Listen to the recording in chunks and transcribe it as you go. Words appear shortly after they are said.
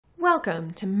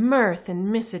Welcome to Mirth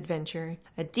and Misadventure,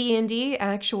 a D&D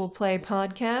actual play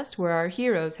podcast where our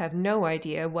heroes have no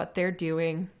idea what they're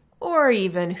doing, or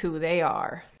even who they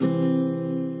are.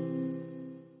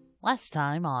 Last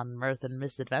time on Mirth and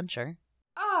Misadventure.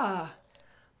 Ah,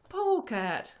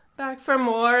 Polecat. Back for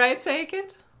more, I take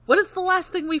it? What is the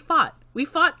last thing we fought? We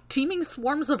fought teeming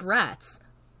swarms of rats.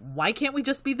 Why can't we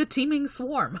just be the teeming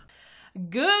swarm?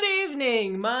 Good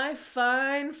evening, my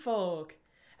fine folk,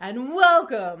 and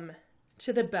welcome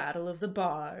to the Battle of the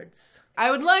Bards. I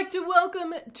would like to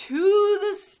welcome to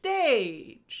the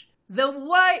stage the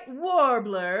White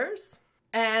Warblers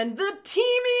and the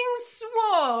Teeming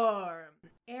Swarm.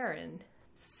 Aaron,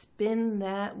 spin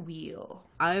that wheel.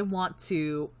 I want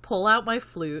to pull out my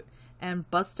flute and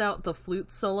bust out the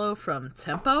flute solo from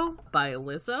Tempo by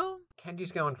Lizzo.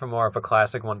 Kenji's going for more of a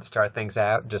classic one to start things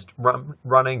out, just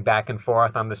running back and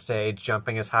forth on the stage,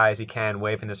 jumping as high as he can,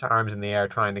 waving his arms in the air,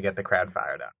 trying to get the crowd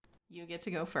fired up. You get to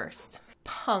go first.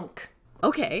 Punk.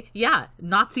 Okay, yeah,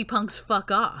 Nazi punks fuck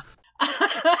off.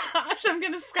 I'm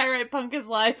gonna skywrite punk his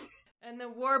life. And the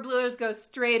Warblers go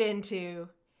straight into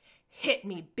Hit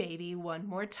Me Baby One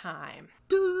More Time.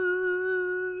 Do,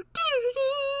 do, do,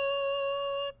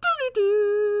 do,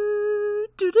 do,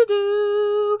 do, do,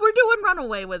 do. We're doing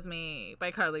Runaway With Me by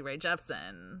Carly Rae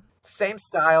Jepsen. Same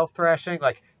style threshing,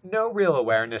 like no real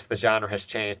awareness the genre has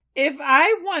changed. If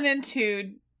I wanted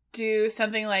to do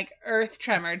something like Earth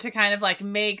Tremor to kind of like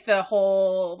make the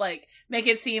whole, like, make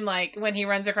it seem like when he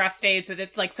runs across stage that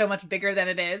it's like so much bigger than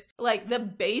it is. Like the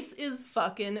bass is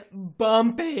fucking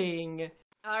bumping.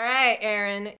 All right,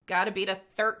 Aaron, gotta beat a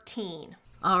 13.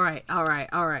 All right.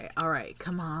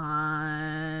 Come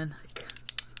on.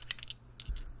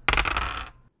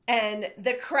 And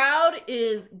the crowd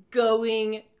is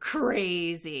going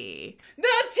crazy.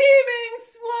 The teeming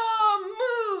swarm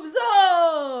moves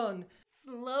on.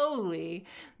 Slowly,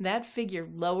 that figure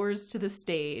lowers to the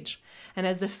stage. And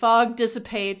as the fog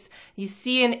dissipates, you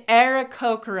see an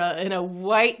Aarakocra in a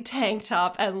white tank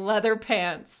top and leather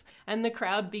pants. And the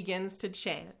crowd begins to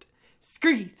chant,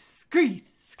 Screeth, Screeth,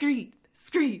 Screeth,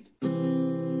 Screeth.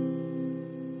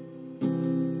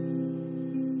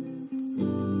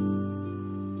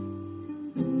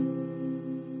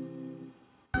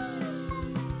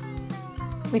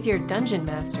 With your dungeon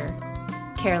master,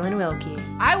 Carolyn Wilkie.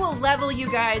 I will level you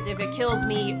guys if it kills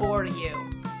me or you.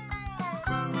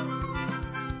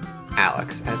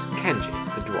 Alex as Kenji,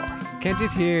 the dwarf.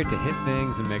 Kenji's here to hit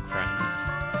things and make friends.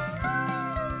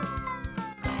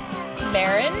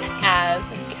 Marin as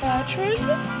Katrin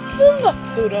the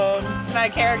Luxodon. My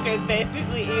character is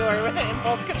basically Eeyore with an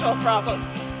impulse control problem.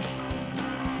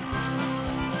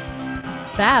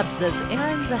 Babs as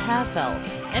Aaron the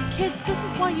Half-Elf. And kids, this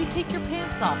is why you take your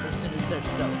pants off as soon as they're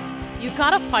soaked. You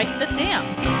gotta fight the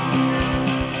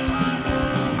damp.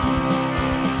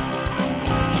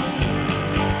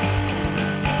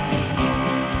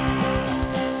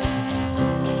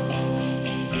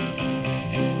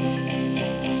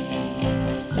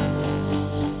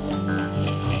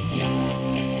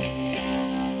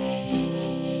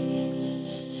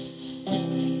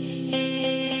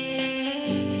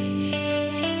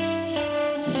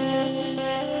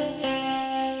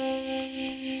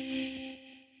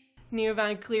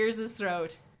 Neovine clears his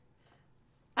throat.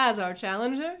 As our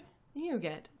challenger, you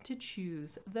get to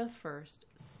choose the first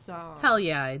song. Hell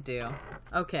yeah, I do.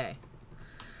 Okay.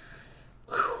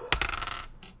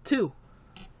 2.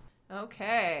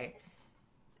 Okay.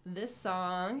 This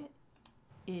song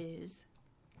is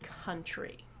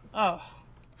country. Oh.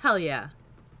 Hell yeah.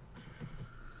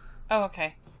 Oh,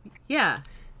 okay. Yeah.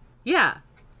 Yeah.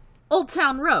 Old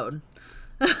Town Road.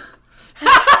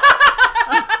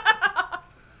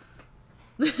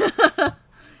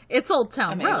 It's Old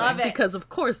Town Road, Love it. because of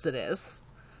course it is.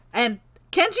 And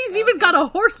Kenji's even got a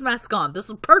horse mask on. This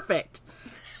is perfect.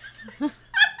 Oh,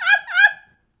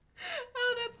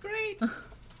 that's great.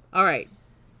 All right.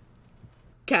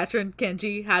 Katrin,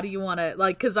 Kenji, how do you want to,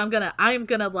 like, because I'm gonna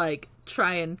like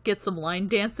try and get some line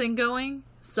dancing going.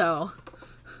 So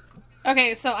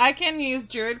Okay, so I can use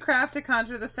Druidcraft to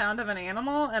conjure the sound of an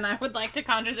animal, and I would like to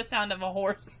conjure the sound of a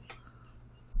horse.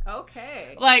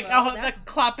 Okay. Like, Well, the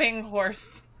clopping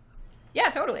horse. Yeah,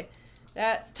 totally.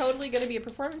 That's totally going to be a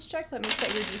performance check. Let me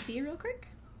set your DC real quick.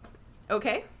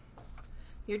 Okay.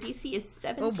 Your DC is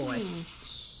 17. Oh boy.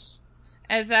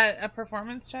 Is that a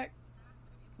performance check?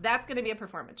 That's going to be a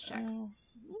performance check.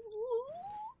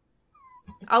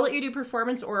 I'll let you do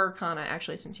performance or Arcana,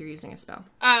 actually, since you're using a spell.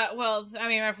 Well, I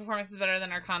mean, my performance is better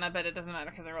than Arcana, but it doesn't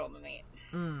matter because I rolled an 8.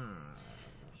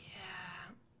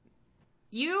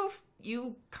 Yeah.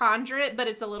 You conjure it, but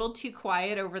it's a little too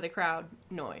quiet over the crowd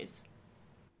noise.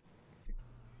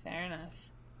 Fair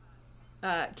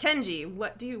Kenji,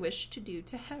 what do you wish to do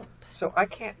to help? So I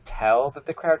can't tell that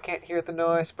the crowd can't hear the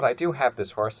noise, but I do have this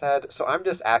horse head, so I'm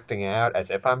just acting out as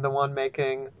if I'm the one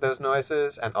making those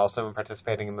noises and also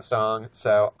participating in the song.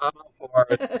 So I'm a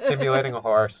horse, simulating a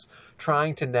horse,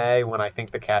 trying to neigh when I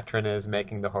think the Katrin is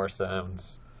making the horse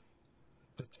sounds.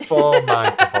 Just full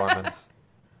mind performance.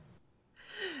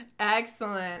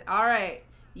 Excellent. All right.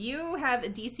 You have a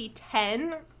DC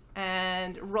 10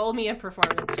 and roll me a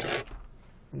performance check.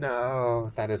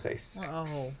 No, that is a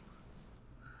 6.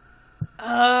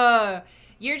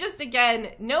 You're just, again,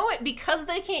 because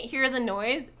they can't hear the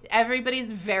noise,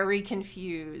 everybody's very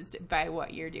confused by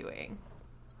what you're doing.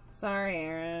 Sorry,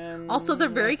 Aaron. Also, they're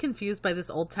very confused by this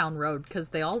Old Town Road because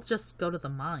they all just go to the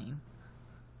mine.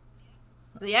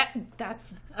 Yeah, that's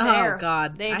fair. Oh,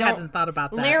 God. I hadn't thought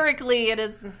about that.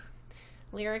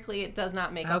 Lyrically, it does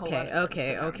not make a whole lot of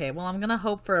sense. Okay. Well, I'm going to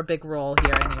hope for a big roll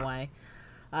here anyway.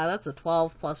 That's a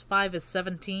 12 plus 5 is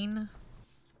 17.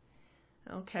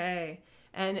 Okay.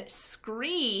 And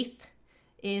Screeth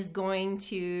is going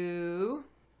to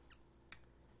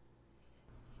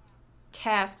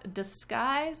cast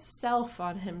Disguise Self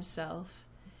on himself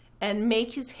and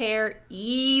make his hair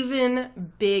even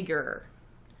bigger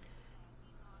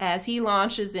as he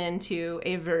launches into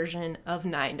a version of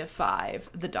 9 to 5,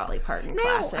 the Dolly Parton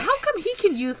classic. How come he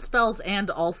can use spells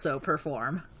and also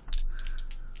perform?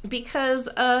 Because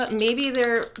maybe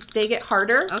they get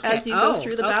harder as you go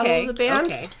through the battle of the bands.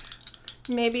 Okay.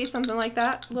 Maybe something like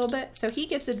that, a little bit. So he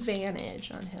gets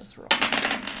advantage on his roll.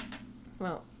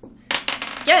 Well,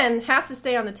 again, has to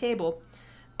stay on the table.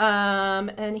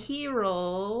 And he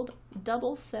rolled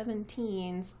double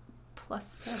 17s plus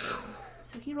 7.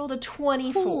 So he rolled a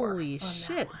 24. Holy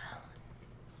shit.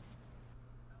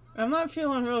 I'm not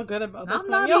feeling real good about this I'm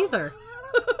not either.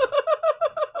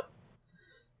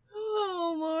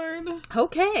 Oh, Lord.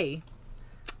 Okay.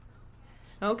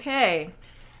 Okay.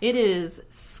 It is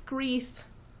Screeth,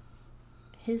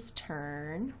 his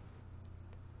turn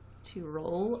to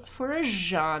roll for a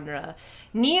genre.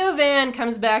 Neovan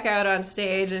comes back out on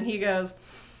stage and he goes,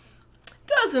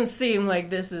 doesn't seem like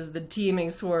this is the Teeming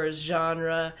Swords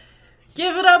genre.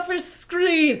 Give it up for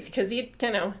Screeth! Because he,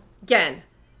 again,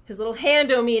 his little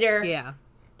handometer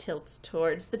tilts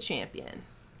towards the champion.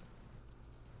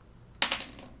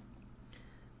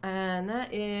 And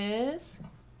that is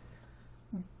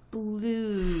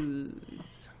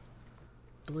Blues.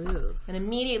 And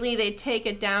immediately they take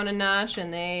it down a notch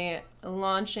and they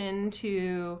launch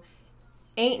into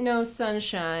Ain't No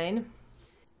Sunshine.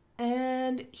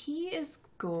 And he is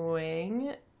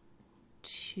going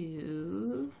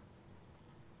to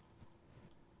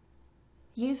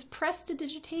use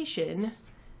Prestidigitation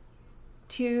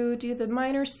to do the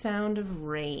minor sound of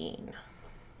rain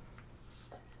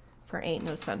for Ain't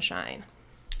No Sunshine.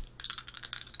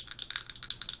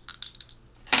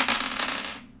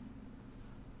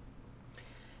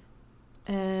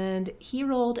 And he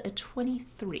rolled a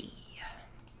 23.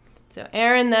 So,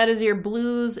 Aaron, that is your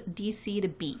Blues DC to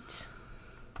beat.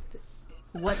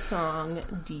 What song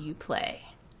do you play?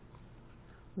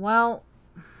 Well,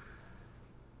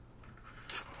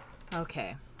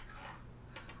 okay.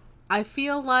 I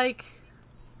feel like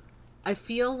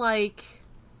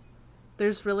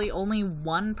there's really only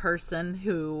one person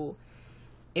who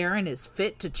Aaron is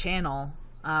fit to channel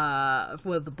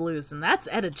with the blues, and that's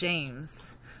Etta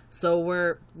James.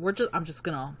 So I'm just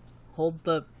gonna hold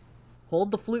the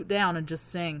flute down and just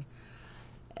sing.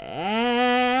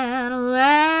 At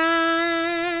last,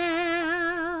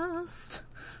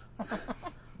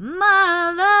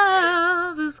 my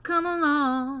love has come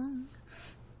along.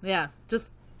 Yeah,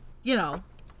 just,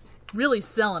 really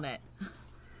selling it.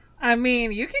 I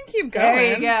mean, you can keep going.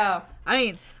 There you go. I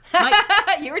mean,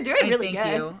 you were doing really thank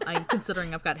good. you. I'm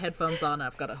considering I've got headphones on and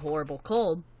I've got a horrible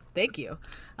cold. Thank you.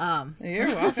 You're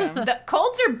welcome. The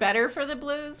colds are better for the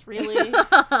blues, really.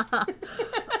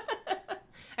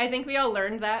 I think we all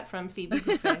learned that from Phoebe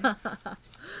Buffay.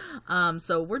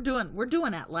 So we're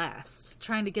doing At Last,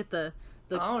 trying to get the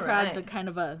crowd to kind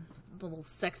of a little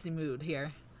sexy mood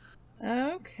here.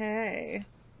 Okay.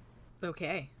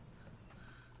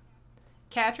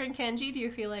 Katrin, Kenji, do you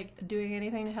feel like doing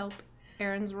anything to help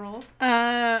Aaron's role?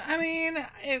 I mean,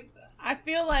 I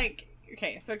feel like,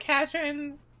 okay, so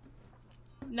Katrin,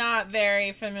 not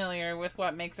very familiar with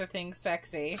what makes a thing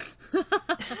sexy.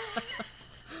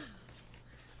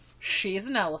 She's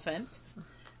an elephant.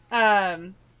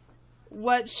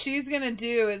 What she's gonna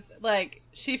do is,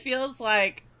 she feels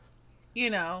like,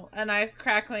 a nice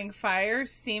crackling fire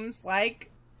seems like,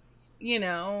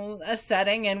 a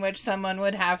setting in which someone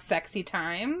would have sexy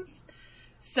times.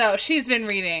 So she's been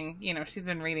reading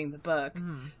the book.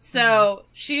 So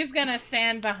she's gonna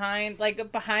stand behind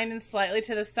and slightly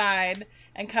to the side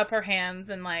and cup her hands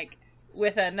and like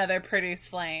with another produce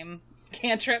flame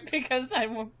cantrip because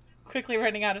I'm quickly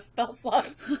running out of spell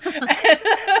slots.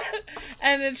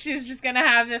 And then she's just gonna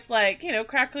have this like,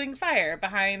 crackling fire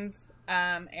behind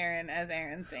Aaron as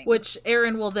Aaron sings. Which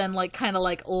Aaron will then like kind of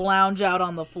like lounge out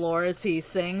on the floor as he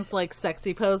sings, like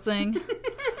sexy posing.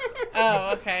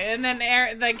 Oh, okay. And then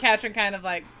Katrin kind of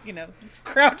like,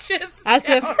 crouches As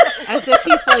down. if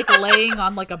he's like laying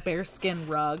on like a bearskin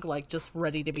rug, like just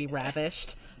ready to be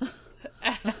ravished.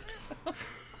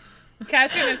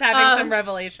 Katrin is having some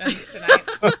revelations tonight.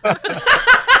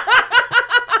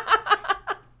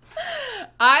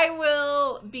 I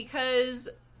will, because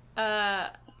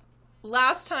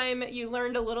last time you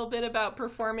learned a little bit about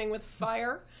performing with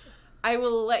fire, I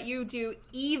will let you do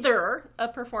either a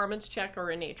performance check or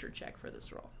a nature check for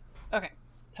this roll. Okay.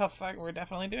 Oh, fuck. We're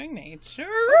definitely doing nature.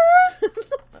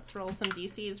 Let's roll some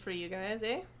DCs for you guys,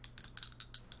 eh?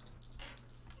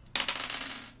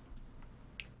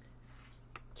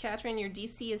 Katrin, your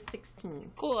DC is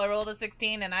 16. Cool. I rolled a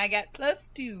 16 and I get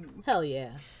 +2. Hell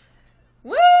yeah.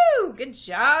 Woo! Good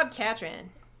job, Katrin.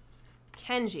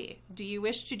 Kenji, do you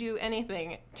wish to do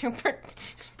anything to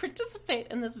participate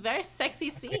in this very sexy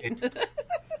scene?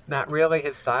 Not really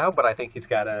his style, but I think he's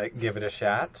got to give it a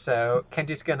shot. So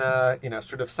Kenji's gonna,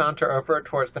 sort of saunter over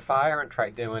towards the fire and try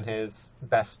doing his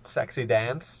best sexy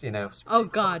dance. Oh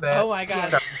God. Oh my God.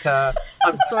 Starting to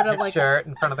Sort of his like- shirt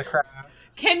in front of the crowd.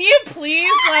 Can you please,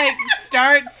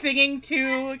 start singing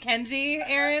to Kenji,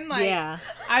 Aaron? Yeah.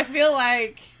 I feel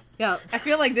like Yep.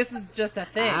 this is just a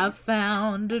thing. I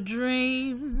found a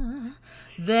dream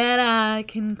that I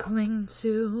can cling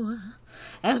to.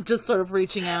 And just sort of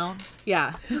reaching out.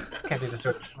 Yeah. Kenji just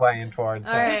sort of swaying towards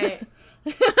All her. right.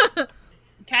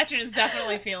 Katrin is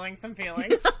definitely feeling some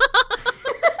feelings.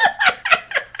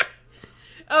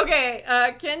 Okay,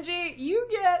 Kenji, you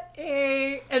get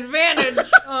a advantage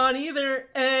on either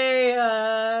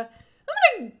I'm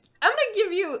gonna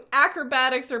give you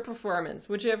acrobatics or performance,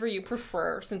 whichever you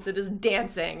prefer, since it is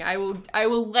dancing. I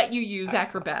will let you use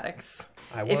acrobatics.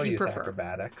 I if will you use prefer.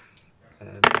 acrobatics.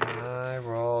 And I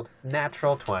rolled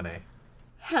natural 20.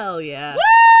 Hell yeah.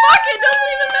 Fuck, it doesn't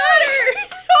even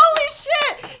matter! Holy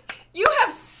shit! You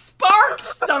have sparked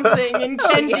something in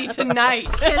Kenji tonight.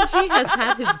 Kenji has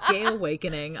had his gay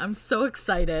awakening. I'm so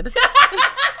excited.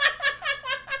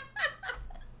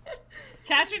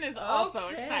 Katrin is also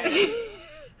Okay. excited.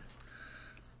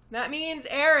 That means,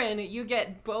 Aaron, you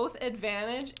get both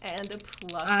advantage and a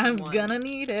 +1. I'm gonna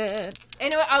need it.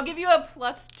 Anyway, I'll give you a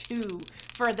 +2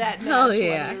 for that. Hell nat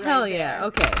yeah. 20 right Hell yeah. there.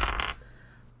 Okay.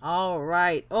 All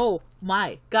right. Oh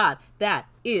my God. That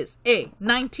is a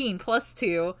 19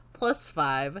 +2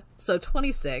 +5. So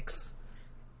 26.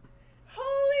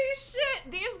 Holy shit!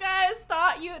 These guys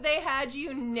thought they had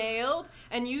you nailed,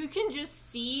 and you can just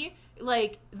see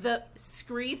the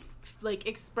Screeth's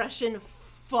expression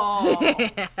fall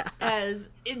as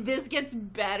this gets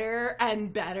better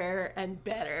and better and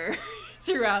better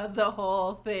throughout the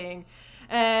whole thing.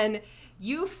 And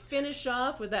you finish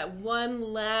off with that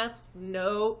one last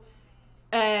note,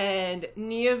 and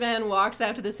Neovan walks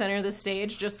out to the center of the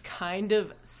stage just kind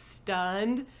of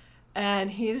stunned,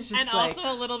 and he's just And also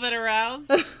a little bit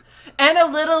aroused. and a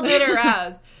little bit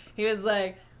aroused. He was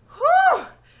like, whew,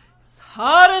 it's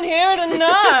hot in here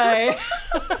tonight.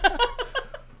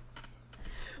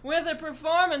 With a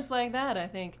performance like that, I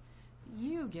think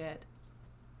you get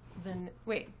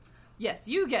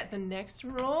you get the next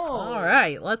roll. All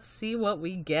right. Let's see what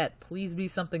we get. Please be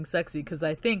something sexy, because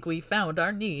I think we found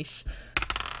our niche.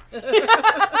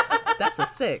 That's a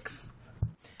 6.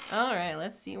 All right,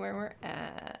 let's see where we're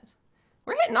at.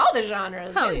 We're hitting all the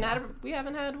genres. Hell yeah. We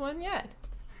haven't had one yet.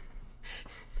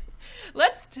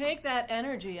 Let's take that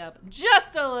energy up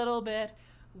just a little bit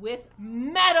with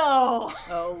metal.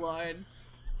 Oh, Lord.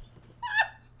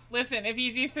 Listen, if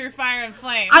you do through fire and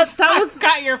flames, That I've was-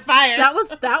 got your fire. That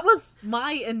was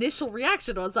my initial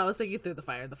reaction. Was I was thinking through the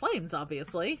fire and the flames,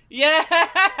 obviously, yeah.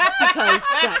 because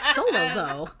that solo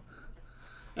though,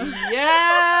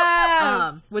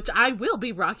 Yes. which I will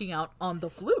be rocking out on the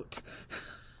flute.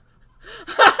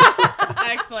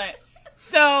 Excellent.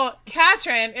 So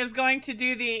Katrin is going to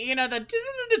do the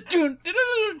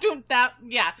that.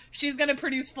 Yeah, she's going to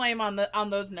produce flame on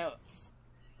those notes.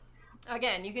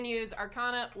 Again, you can use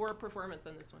Arcana or Performance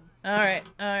on this one. All right.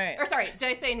 Or sorry, did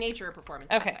I say Nature or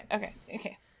Performance? Okay. That's fine.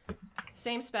 Okay.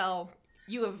 Same spell.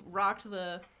 You have rocked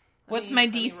the... What's my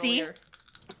let me DC? roll here.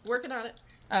 Working on it.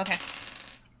 Okay.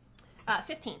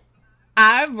 15.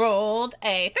 I rolled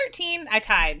a 13. I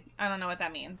tied. I don't know what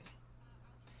that means.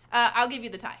 I'll give you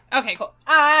the tie. Okay, cool.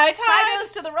 Tie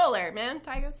goes to the roller, man.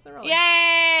 Tie goes to the roller.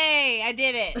 Yay! I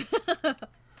did it.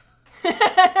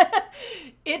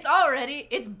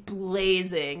 It's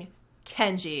blazing.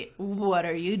 Kenji, what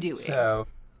are you doing? So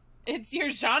It's your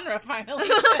genre, finally.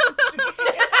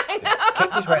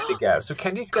 Kenji's ready to go. So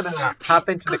Kenji's going to hop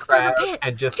into the crowd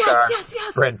and just start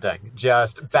sprinting.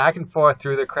 Just back and forth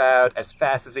through the crowd as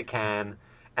fast as he can.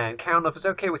 And Carol, if it's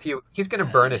okay with you, he's going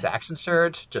to burn his action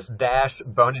surge. Just dash,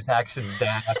 bonus action,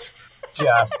 dash.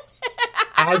 Just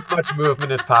as much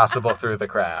movement as possible through the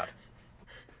crowd.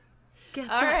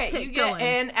 All right, you get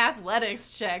an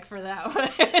athletics check for that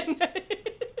one.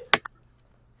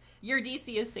 Your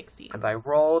DC is 16. And I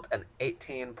rolled an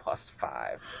 18 plus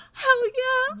 5. Hell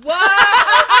yeah!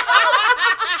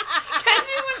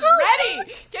 Kenji was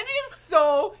ready. Kenji is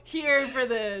so here for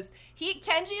this.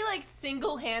 Kenji like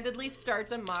single-handedly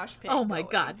starts a mosh pit. Oh my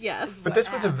going. god, yes. But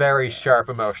this was a very sharp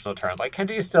emotional turn. Like,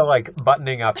 Kenji is still, like,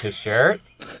 buttoning up his shirt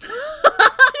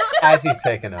as he's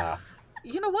taken off.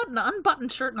 You know what? An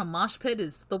unbuttoned shirt in a mosh pit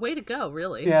is the way to go,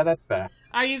 really. Yeah, that's fair.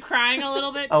 Are you crying a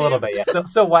little bit, too? A little bit, yeah.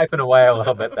 Still wiping away a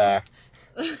little bit there.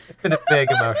 It's been a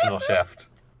big emotional shift.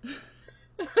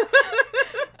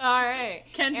 All right.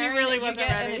 Kenji Aaron, really you wasn't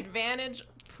get ready. an advantage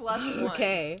plus 1.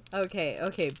 Okay.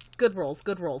 Good rolls.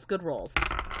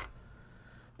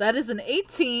 That is an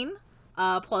 18,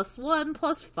 plus 1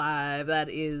 plus 5. That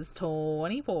is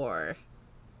 24.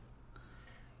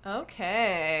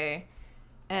 Okay.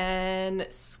 And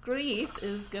Screeth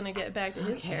is going to get back to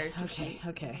his character sheet.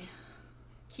 Okay.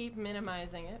 Keep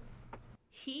minimizing it.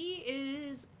 He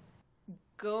is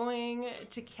going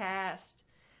to cast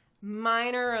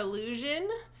Minor Illusion,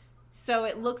 so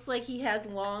it looks like he has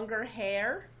longer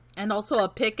hair. And also a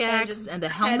pickaxe just- and a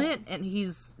helmet, and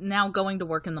he's now going to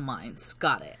work in the mines.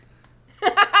 Got it.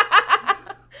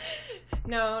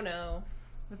 No.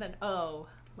 With an O,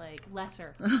 like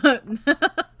lesser.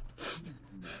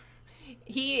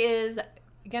 He is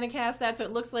gonna cast that, so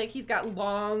it looks like he's got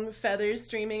long feathers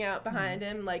streaming out behind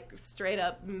him, like straight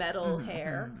up metal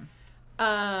hair.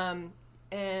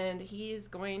 And he's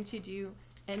going to do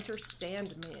Enter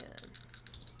Sandman.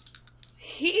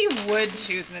 He would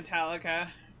choose Metallica.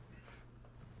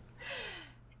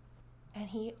 And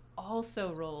he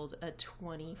also rolled a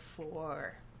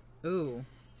 24. Ooh.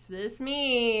 So this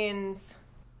means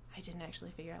I didn't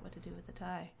actually figure out what to do with the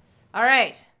tie. All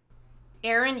right.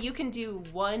 Aaron, you can do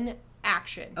one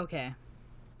action. Okay.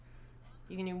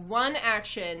 You can do one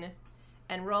action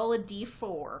and roll a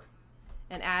d4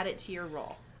 and add it to your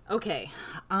roll. Okay.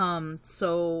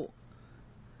 So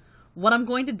what I'm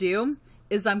going to do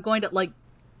is I'm going to, like,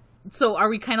 so are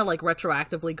we kind of, like,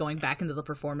 retroactively going back into the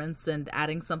performance and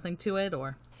adding something to it,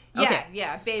 or? Okay.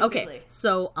 Yeah, basically. Okay,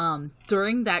 so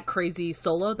during that crazy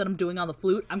solo that I'm doing on the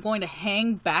flute, I'm going to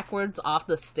hang backwards off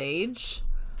the stage,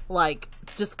 like,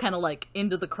 just kind of, like,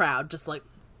 into the crowd, just, like,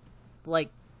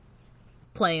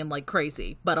 playing like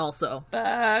crazy, but also...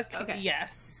 Okay.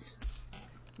 Yes.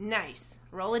 Nice.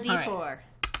 Roll a d4. All right.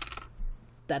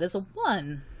 That is a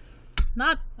 1.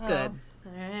 Not good.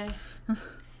 Alright.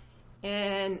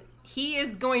 And he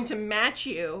is going to match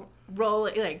you, roll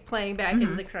it, like, playing back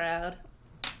into the crowd.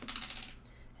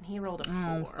 And he rolled a 4.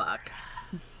 Oh, fuck.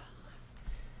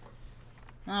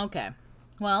 Okay.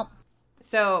 Well...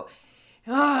 So,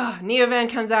 Neovan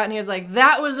comes out and he's like,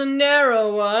 that was a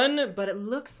narrow one, but it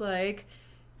looks like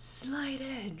slight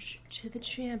edge to the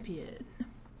champion.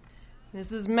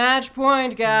 This is match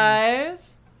point,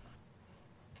 guys.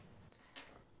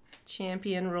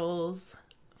 Champion rolls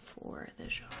for the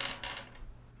genre.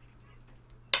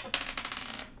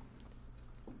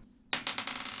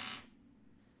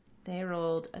 They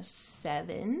rolled a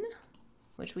 7,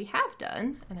 which we have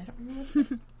done, and I don't know if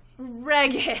it's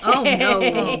reggae. Oh, no.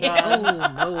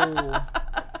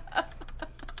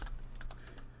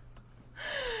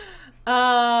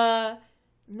 Oh, no.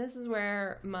 This is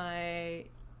where my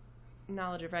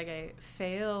knowledge of reggae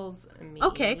fails me.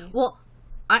 Okay, well,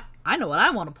 I know what I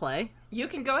want to play. You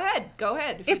can go ahead. Go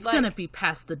ahead. If It's you'd going to like. be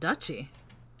Past the Duchy.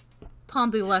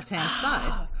 On the left-hand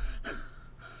side.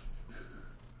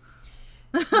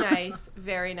 Nice.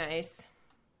 Very nice.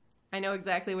 I know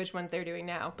exactly which one they're doing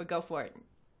now, but go for it.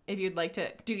 If you'd like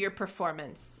to do your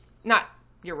performance. Not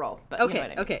your role, but Okay, you know what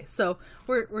I mean. okay, so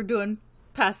we're doing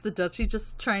Past the Duchy,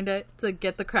 just trying to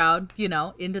get the crowd,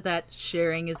 into that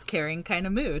sharing is caring kind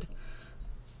of mood.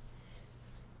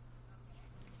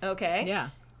 Okay. Yeah.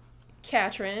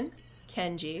 Katrin,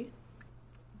 Kenji.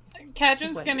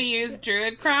 Katrin's What going to is use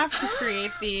Druidcraft to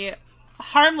create the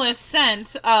harmless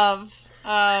scent of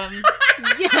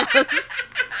Yes!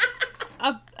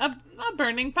 a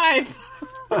burning pipe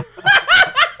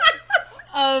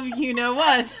of you know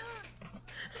what.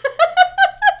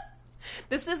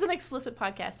 This is an explicit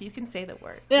podcast. You can say the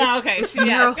word. Yeah, okay.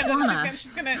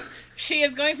 marijuana. She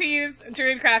is going to use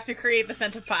Druidcraft to create the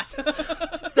scent of pot.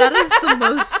 That is the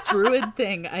most druid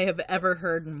thing I have ever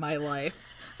heard in my life.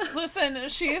 Listen,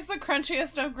 she is the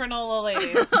crunchiest of granola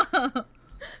ladies.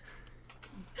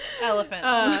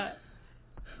 Elephants.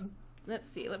 Let's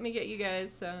see. Let me get you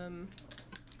guys some.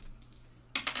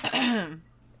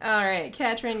 All right,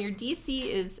 Katrin, your DC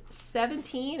is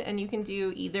 17, and you can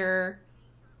do either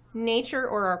nature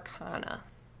or arcana.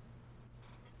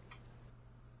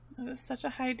 That is such a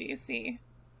high DC.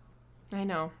 I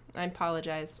know. I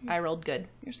apologize. I rolled good.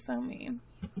 You're so mean.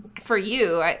 For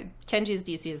you, Kenji's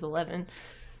DC is 11.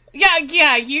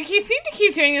 Yeah, you seem to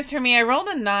keep doing this for me. I rolled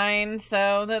a 9,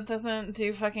 so that doesn't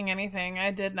do fucking anything.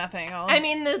 I did nothing. I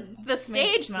mean, the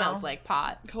stage smells like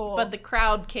pot. Cool. But the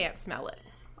crowd can't smell it.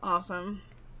 Awesome.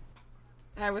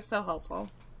 I was so helpful.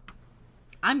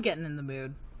 I'm getting in the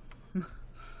mood.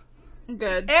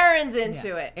 Good. Aaron's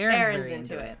into it. Aaron's Aaron's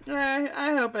into it.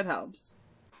 I hope it helps.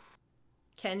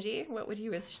 Kenji, what would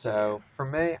you wish? So, for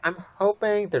me, I'm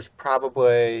hoping there's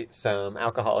probably some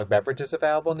alcoholic beverages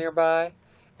available nearby.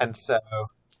 And so,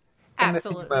 in the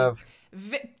theme Absolutely. of,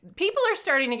 People are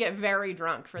starting to get very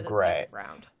drunk for this Great. second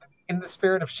round. in the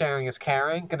spirit of sharing is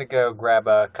caring, gonna go grab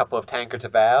a couple of tankards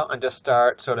of ale and just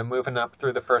start sort of moving up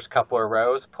through the first couple of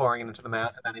rows, pouring it into the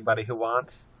mouths of anybody who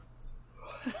wants.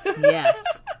 Yes.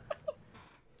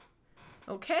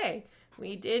 Okay,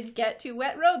 we did get to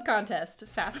Wet Road Contest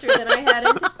faster than I had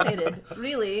anticipated.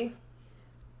 Really?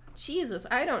 Jesus,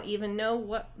 I don't even know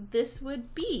what this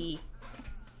would be.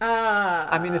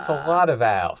 I mean, it's a lot of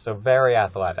ale, so very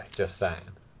athletic, just saying.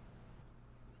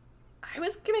 I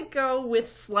was gonna go with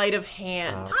sleight of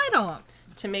hand I don't.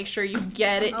 to make sure you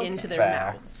get it into their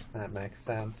Fair. mouths. That makes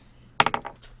sense.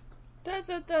 Does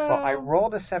it though? Well, I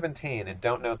rolled a 17 and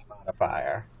don't know the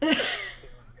modifier.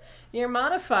 Your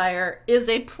modifier is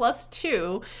a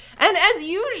 +2, and as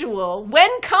usual,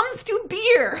 when comes to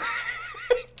beer,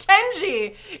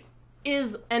 Kenji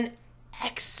is an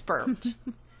expert.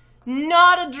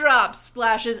 Not a drop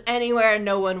splashes anywhere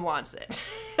no one wants it.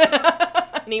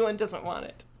 Anyone doesn't want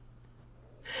it.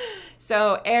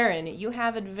 So, Aaron, you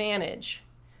have advantage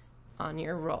on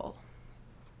your roll.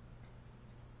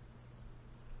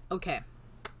 Okay.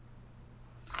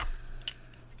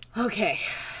 Okay.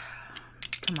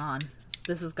 Come on.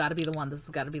 This has got to be the one. This has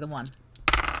got to be the one.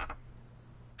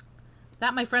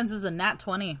 That, my friends, is a nat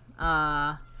 20.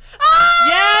 There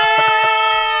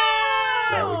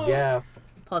we go.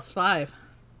 Plus 5.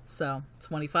 So,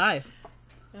 25.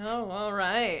 Oh, all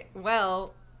right.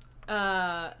 Well,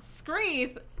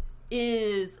 Screeth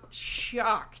is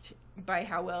shocked by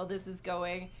how well this is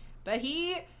going, but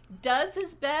he does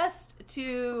his best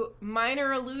to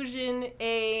minor illusion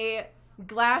a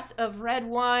glass of red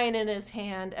wine in his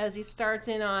hand as he starts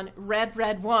in on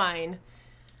red wine.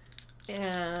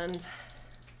 And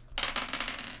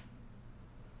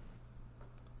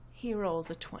he rolls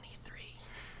a 23.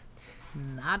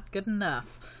 Not good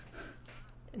enough.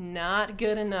 Not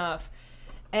good enough.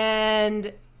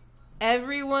 And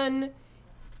everyone,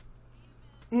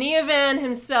 Neovan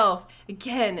himself,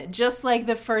 again, just like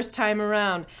the first time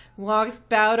around, walks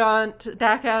back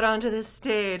out onto the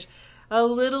stage, a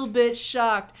little bit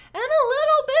shocked and a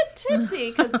little bit tipsy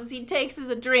because as he takes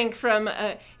a drink from,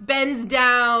 bends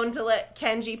down to let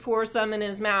Kenji pour some in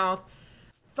his mouth.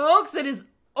 Folks, it is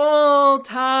all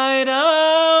tied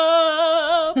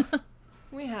up.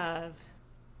 We have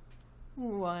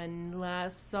one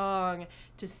last song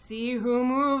to see who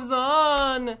moves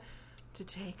on to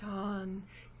take on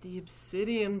the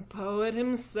Obsidian Poet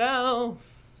himself.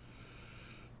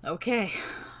 Okay.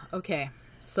 Okay.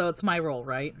 So, it's my roll,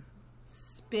 right?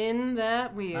 Spin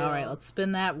that wheel. All right, let's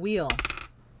spin that wheel.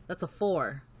 That's a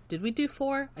 4. Did we do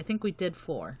 4? I think we did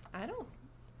 4.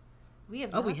 We have.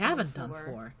 Oh, we not haven't done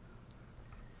 4.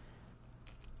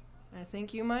 I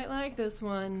think you might like this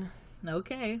one.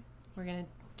 Okay. We're gonna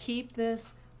keep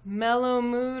this mellow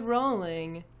mood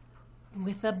rolling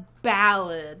with a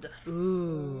ballad.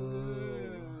 Ooh.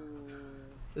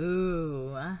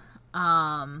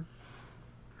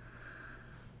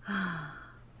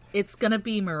 It's gonna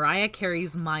be Mariah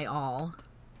Carey's My All.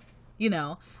 You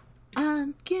know,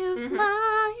 I'd give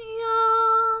my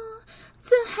all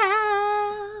to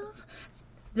have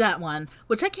that one,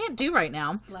 which I can't do right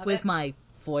now Love with it. my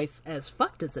voice as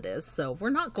fucked as it is, so we're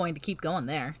not going to keep going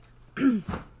there.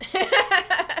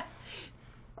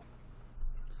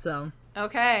 So,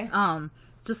 Okay.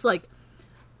 just like,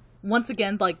 once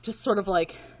again, like, just sort of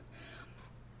like,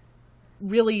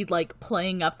 really, like,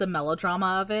 playing up the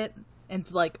melodrama of it,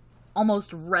 and, like,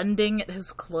 almost rending at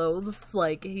his clothes.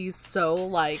 Like, he's so,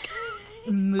 like,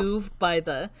 moved by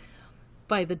the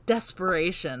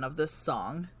desperation of this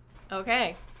song.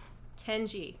 Okay.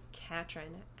 Kenji,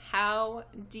 Katrin, how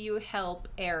do you help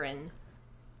Aaron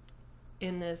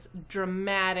in this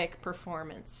dramatic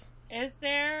performance? Is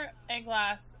there a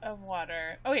glass of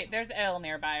water? Oh, wait, there's ale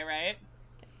nearby, right?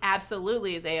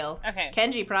 Absolutely is ale. Okay.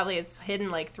 Kenji probably has hidden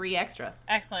like 3 extra.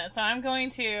 Excellent. So I'm going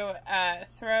to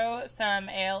throw some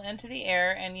ale into the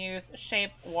air and use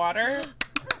shape water.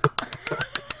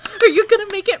 Are you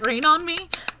gonna make it rain on me?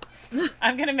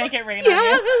 I'm going to make it rain on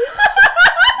you.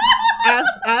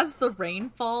 As the rain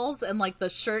falls and like the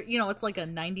shirt, you know, it's like a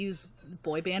 90s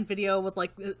boy band video with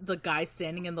like the guy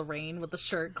standing in the rain with the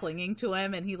shirt clinging to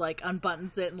him, and he like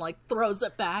unbuttons it and like throws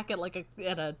it back at like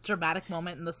at a dramatic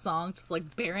moment in the song, just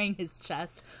like burying his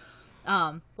chest.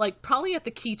 Like probably at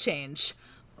the key change,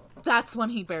 that's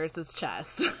when he bears his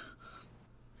chest.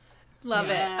 Love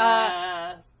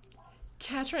Yes. it.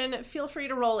 Katrin, feel free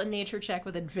to roll a nature check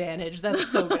with advantage. That's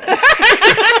so good.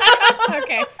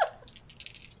 Okay.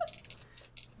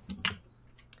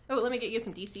 Oh, let me get you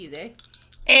some DCs, eh?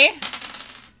 A?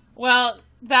 Well,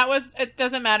 it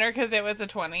doesn't matter because it was a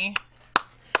 20.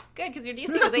 Good, because your DC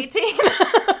was 18.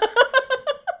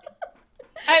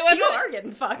 You are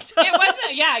getting fucked. It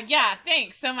wasn't, yeah,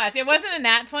 thanks so much. It wasn't a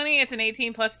nat 20, it's an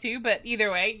 18 plus 2, but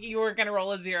either way, you were going to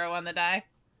roll a 0 on the die.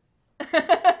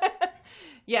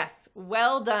 Yes,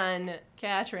 well done,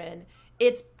 Katrin.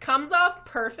 It comes off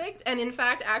perfect, and in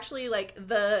fact, actually, like,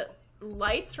 the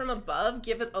lights from above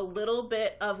give it a little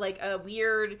bit of, like, a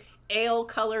weird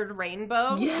ale-colored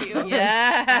rainbow, too,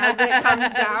 Yeah. as it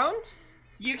comes down.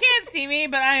 You can't see me,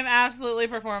 but I'm absolutely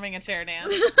performing a chair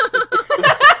dance.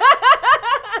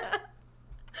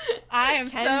 I am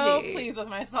so Kenji. pleased with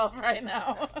myself right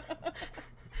now.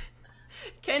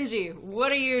 Kenji, what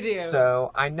do you do?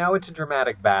 So, I know it's a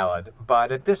dramatic ballad,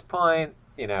 but at this point,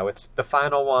 you know, it's the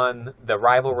final one, the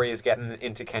rivalry is getting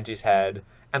into Kenji's head,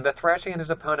 and the thrashing in his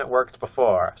opponent worked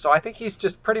before. So I think he's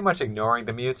just pretty much ignoring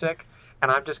the music,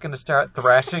 and I'm just going to start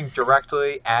thrashing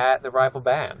directly at the rival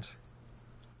band.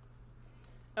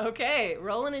 Okay,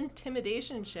 roll an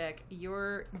intimidation check.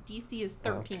 Your DC is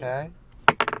 13. Okay.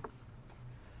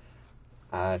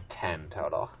 10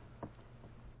 total.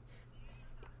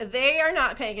 They are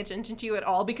not paying attention to you at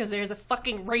all because there's a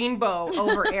fucking rainbow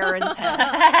over Aaron's head.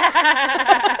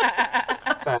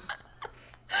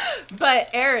 But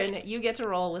Aaron, you get to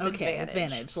roll with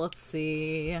advantage. Let's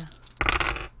see.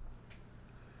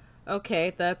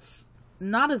 Okay, that's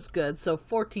not as good. So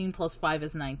 14 plus 5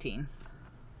 is 19.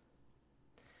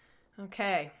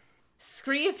 Okay.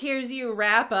 Screeth hears you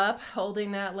wrap up,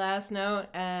 holding that last note,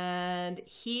 and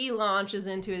he launches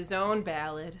into his own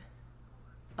ballad.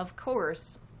 Of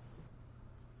course,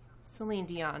 Celine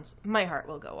Dion's My Heart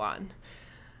Will Go On.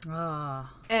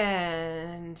 Ah.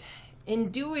 And in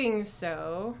doing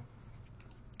so,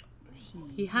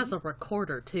 He has a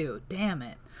recorder too. Damn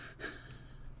it.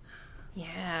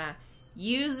 yeah,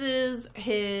 uses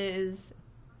his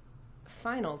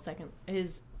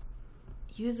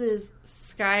uses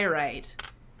Skywrite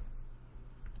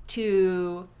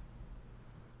to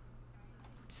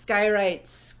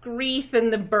Screeth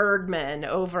and the Birdmen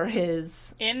over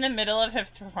his... In the middle of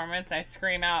his performance, I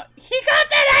scream out, "He got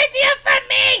that idea from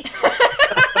me!"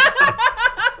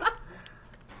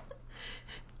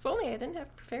 If only I didn't have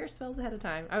to prepare spells ahead of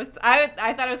time. I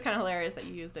thought it was kind of hilarious that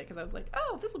you used it, because I was like,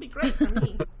 oh, this will be great for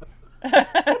me.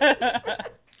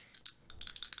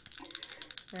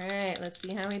 Alright, let's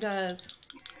see how he does.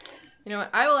 You know what,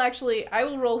 I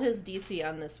will roll his DC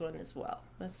on this one as well.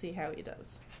 Let's see how he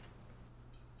does.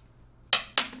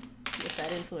 See if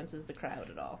that influences the crowd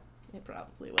at all. It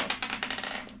probably will.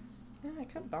 Yeah,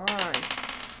 come on.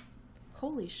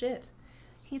 Holy shit.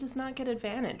 He does not get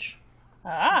advantage.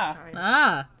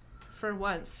 Ah. For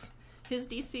once. His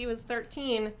DC was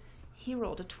 13. He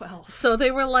rolled a 12. So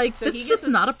they were like, So he that's gets just a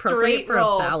not appropriate straight for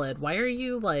roll. a ballad. Why are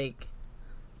you, like,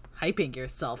 hyping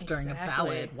yourself during a Exactly.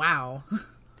 ballad? Wow.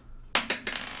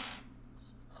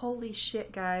 Holy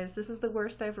shit, guys. This is the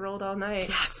worst I've rolled all night.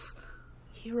 Yes.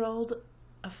 He rolled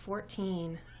a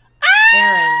 14.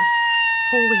 Aaron,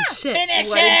 Holy shit. Finish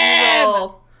what did you him!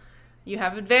 roll? You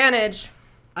have advantage.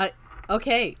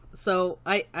 Okay, so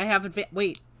I have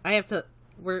wait, I have to,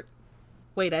 wait,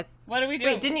 What do we do?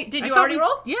 Wait, did you I thought already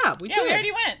roll? Yeah, we Yeah, did. we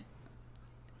already went.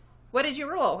 What did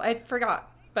you roll? I forgot.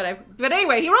 But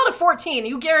anyway, he rolled a 14.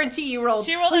 You guarantee you rolled.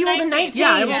 She rolled oh, a you rolled a 19. 19.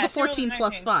 Yeah, I Yeah, rolled a she rolled a 14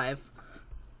 plus 19. 5.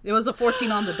 It was a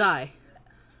 14 on the die.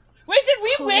 Wait, did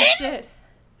we Holy win? shit.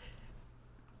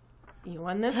 You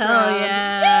won this Hell round.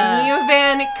 yeah. And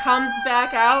Neovan comes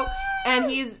back out, and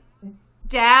he's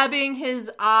dabbing his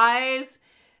eyes,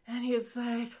 and he's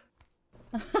like,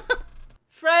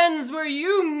 friends, were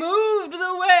you moved the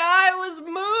way I was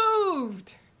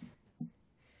moved?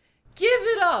 Give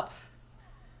it up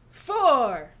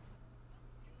for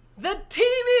the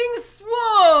teeming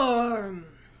swarm.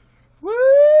 Woo!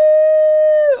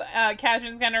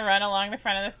 Cassian's gonna run along the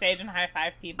front of the stage and high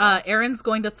five people. Aaron's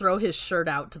going to throw his shirt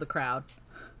out to the crowd.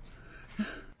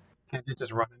 Kenji's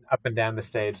just running up and down the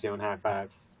stage doing high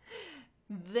fives.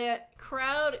 The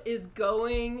crowd is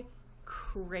going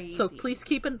crazy. So please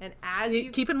keep in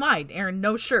mind, Aaron,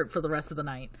 no shirt for the rest of the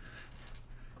night.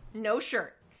 No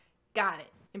shirt. Got it.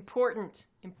 Important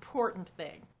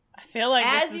thing. I feel like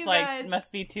As this is you guys-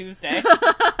 must be Tuesday.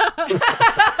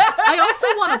 I also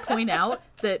want to point out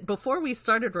that before we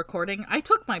started recording, I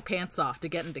took my pants off to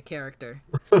get into character.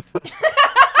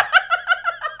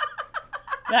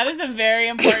 That is a very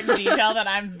important detail that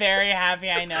I'm very happy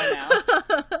I know now.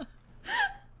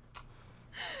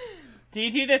 Do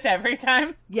you do this every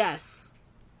time? Yes.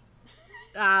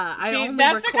 I See, only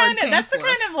that's record the kind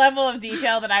pantsless. of level of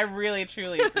detail that I really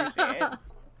truly appreciate.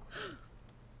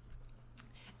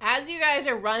 As you guys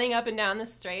are running up and down the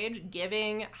stage,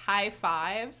 giving high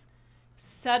fives,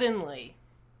 suddenly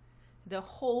the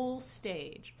whole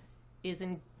stage is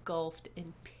engulfed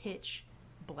in pitch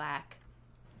black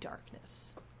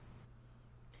darkness.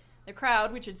 The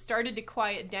crowd, which had started to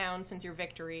quiet down since your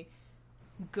victory,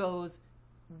 goes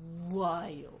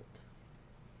wild.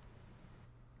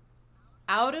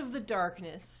 Out of the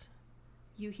darkness,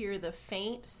 you hear the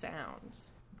faint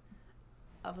sounds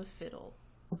of a fiddle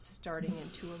starting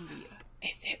into a reel.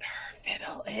 Is it her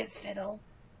fiddle? His fiddle?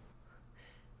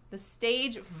 The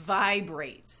stage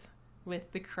vibrates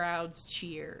with the crowd's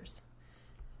cheers.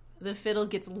 The fiddle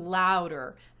gets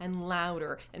louder and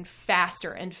louder and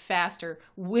faster,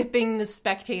 whipping the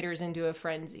spectators into a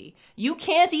frenzy. You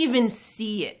can't even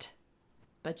see it,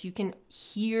 but you can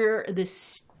hear the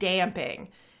stamping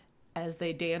as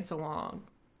they dance along.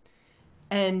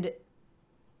 And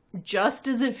just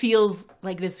as it feels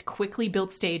like this quickly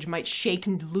built stage might shake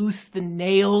loose the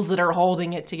nails that are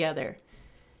holding it together,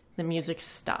 the music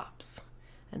stops,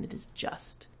 and it is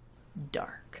just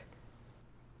dark.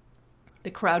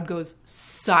 The crowd goes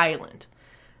silent.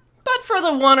 But for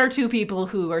the one or two people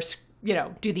who are,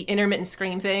 do the intermittent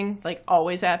scream thing, like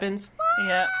always happens.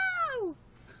 Yeah.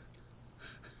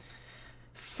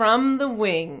 From the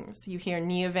wings, you hear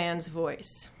Neovan's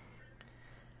voice.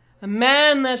 A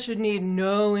man that should need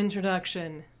no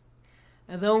introduction.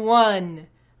 The one,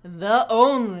 the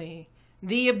only,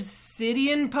 the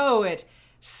obsidian poet,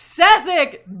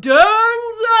 Sethik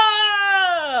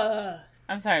Dernza!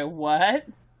 I'm sorry, what?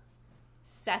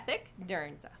 Sethik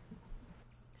Dernza.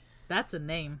 That's a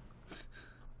name.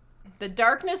 The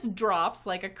darkness drops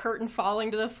like a curtain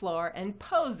falling to the floor, and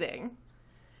posing,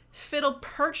 fiddle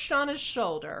perched on his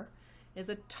shoulder, is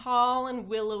a tall and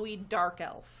willowy dark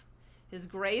elf. His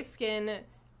gray skin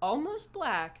almost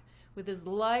black, with his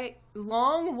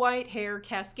long white hair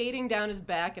cascading down his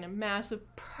back in a mass of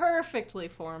perfectly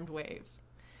formed waves.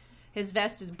 His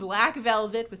vest is black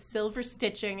velvet with silver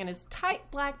stitching, and his tight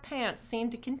black pants seem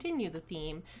to continue the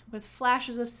theme, with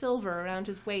flashes of silver around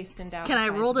his waist and down Can the I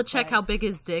sides roll of to his check how legs. big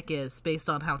his dick is based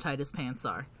on how tight his pants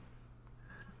are?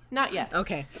 Not yet.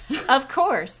 Okay. Of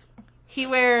course. He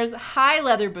wears high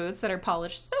leather boots that are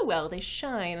polished so well they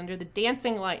shine under the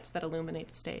dancing lights that illuminate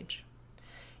the stage.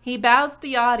 He bows to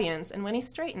the audience, and when he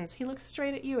straightens, he looks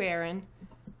straight at you, Aaron,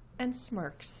 and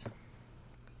smirks.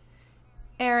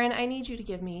 Aaron, I need you to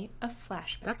give me a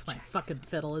flashback. That's my fucking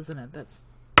fiddle, isn't it?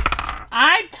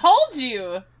 I told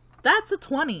you! That's a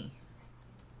 20.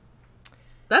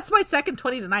 That's my second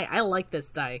 20 tonight. I like this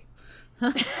die.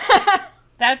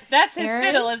 That's his Aaron?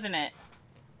 fiddle, isn't it?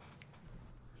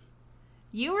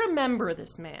 You remember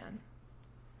this man,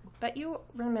 but you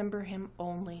remember him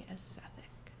only as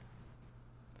Sethik.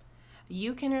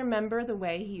 You can remember the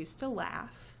way he used to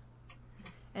laugh,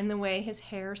 and the way his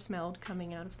hair smelled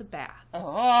coming out of the bath.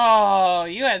 Oh,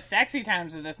 you had sexy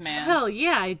times with this man. Hell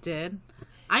yeah, I did.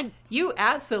 You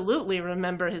absolutely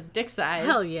remember his dick size.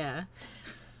 Hell yeah.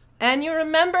 And you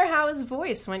remember how his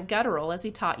voice went guttural as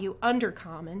he taught you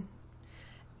undercommon,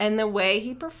 and the way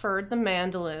he preferred the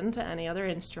mandolin to any other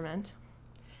instrument.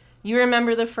 You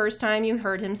remember the first time you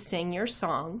heard him sing your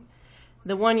song,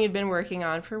 the one you'd been working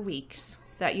on for weeks,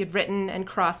 that you'd written and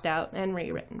crossed out and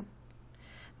rewritten,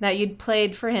 that you'd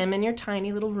played for him in your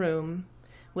tiny little room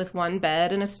with one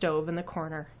bed and a stove in the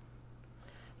corner.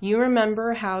 You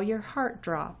remember how your heart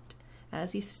dropped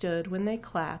as he stood when they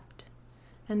clapped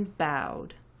and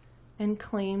bowed and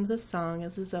claimed the song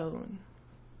as his own.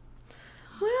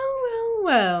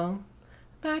 Well,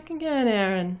 back again,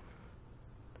 Aaron.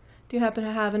 Do you happen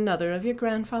to have another of your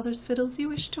grandfather's fiddles you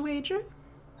wish to wager?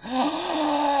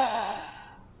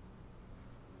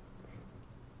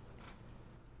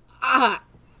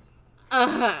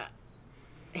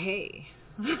 Hey.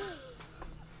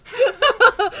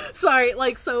 Sorry,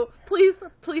 like, so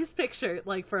please picture,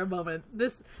 like, for a moment,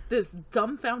 this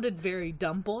dumbfounded, very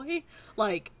dumb boy,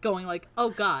 like, going like, oh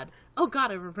god,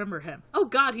 I remember him. Oh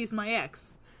god, he's my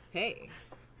ex. Hey.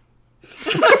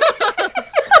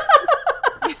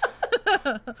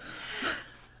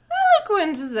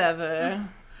 Eloquent as ever.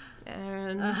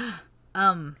 Aaron.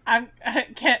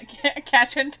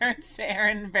 Katrin turns to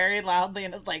Aaron very loudly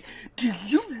and is like, "Do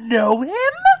you know him?"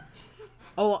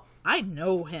 Oh, I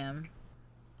know him.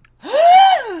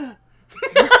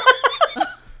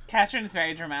 Katrin's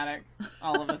very dramatic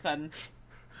all of a sudden.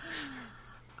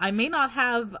 I may not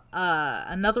have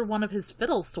another one of his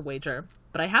fiddles to wager,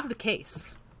 but I have the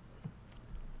case.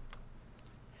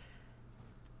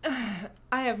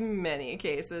 I have many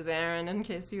cases, Aaron, in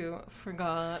case you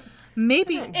forgot.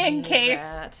 Maybe In case.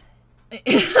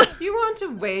 If you want to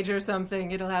wager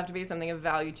something, it'll have to be something of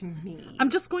value to me. I'm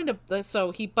just going to.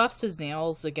 So he buffs his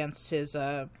nails against his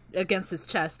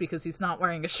chest because he's not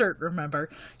wearing a shirt. Remember,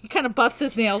 he kind of buffs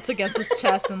his nails against his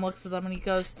chest and looks at them and he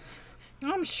goes,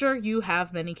 "I'm sure you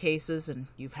have many cases, and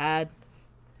you've had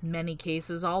many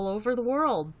cases all over the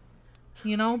world,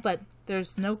 you know. But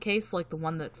there's no case like the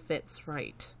one that fits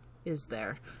right, is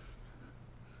there?"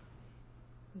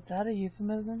 Is that a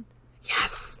euphemism?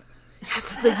 Yes,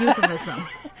 it's a euphemism.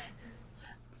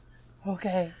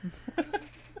 Okay.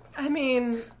 I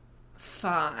mean,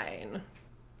 fine.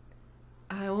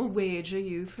 I will wager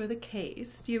you for the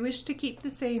case. Do you wish to keep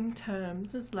the same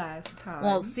terms as last time?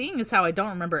 Well, seeing as how I don't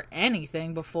remember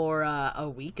anything before a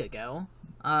week ago,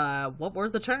 what were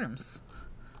the terms?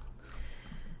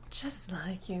 Just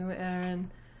like you, Aaron.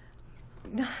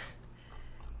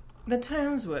 The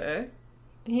terms were,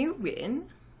 you win,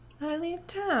 I leave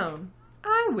town.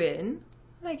 I win,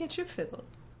 and I get your fiddle.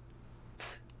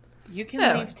 You can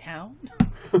No. leave town?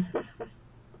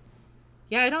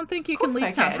 Yeah, I don't think you can course leave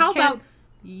I town. can. How Can- about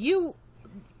you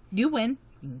win,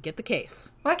 you can get the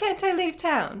case. Why can't I leave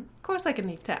town? Of course I can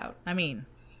leave town. I mean,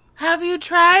 Have you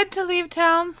tried to leave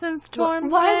town since Why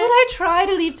Storm's would I try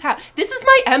to leave town? This is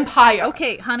my empire.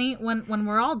 okay, honey, when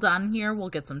we're all done here, we'll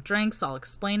get some drinks. I'll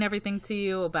explain everything to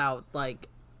you about, like,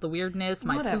 the weirdness,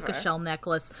 my Whatever. puka shell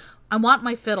necklace. I want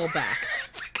my fiddle back.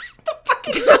 The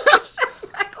fucking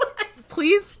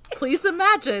necklace. Please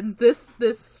imagine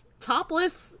this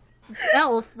topless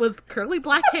elf with curly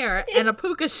black hair and a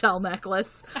puka shell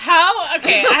necklace.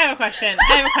 Okay, I have a question.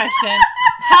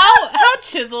 How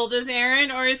chiseled is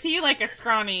Aaron, or is he like a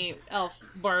scrawny elf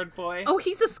bird boy? Oh,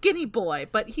 he's a skinny boy,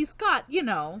 but he's got, he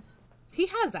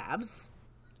has abs.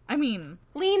 I mean,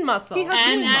 Lean muscle. He has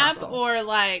An lean ab muscle. or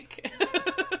like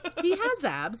he has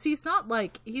abs. He's not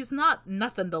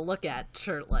nothing to look at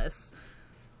shirtless.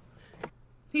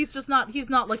 He's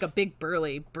not like a big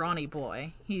burly brawny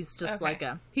boy. He's just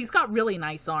Okay. he's got really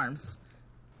nice arms.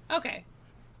 Okay.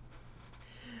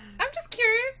 I'm just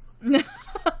curious.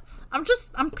 I'm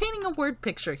painting a word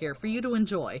picture here for you to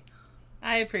enjoy.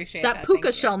 I appreciate That that. puka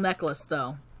thank shell necklace,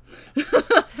 though. you.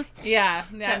 Yeah,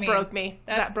 That broke me.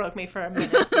 That that's broke me for a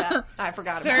minute. Yeah, I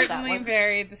forgot about that certainly one.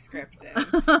 very descriptive.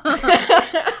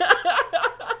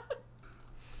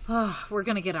 Oh, we're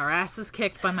gonna get our asses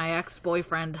kicked by my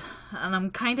ex-boyfriend, and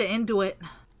I'm kinda into it.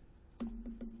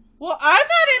 Well, I'm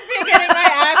not into getting my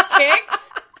ass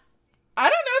kicked. I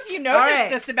don't know if you noticed right.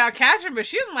 this about Katrin, but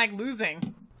she doesn't like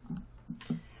losing.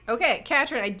 Okay,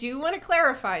 Katrin, I do want to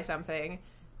clarify something.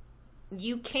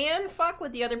 You can fuck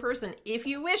with the other person if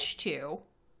you wish to.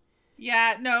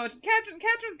 Yeah, no,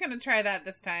 Katrin's gonna try that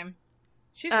this time.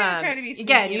 She's gonna try to be sneaky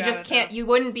again. You about just it, can't. though. You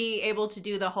wouldn't be able to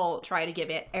do the whole try to give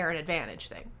Aaron advantage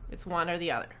thing. It's one or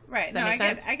the other. Right? Does that No, make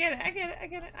sense? I get it.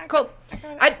 Cool. I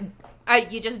got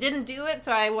it. You just didn't do it,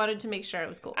 so I wanted to make sure it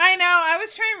was cool. I know. I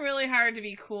was trying really hard to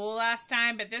be cool last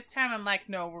time, but this time I'm like,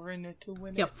 no, we're in it to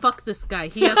win Yeah, it. fuck this guy.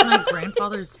 He has my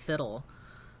grandfather's fiddle.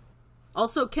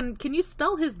 Also, can you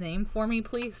spell his name for me,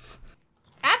 please?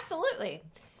 Absolutely.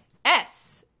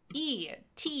 SETHIC.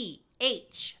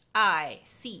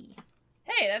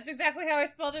 Hey, that's exactly how I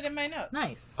spelled it in my notes.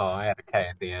 Nice. Oh, I had a K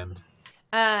at the end.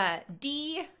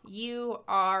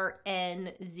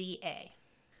 DURNZA.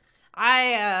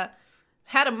 I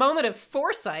had a moment of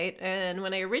foresight, and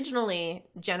when I originally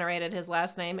generated his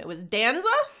last name, it was Danza.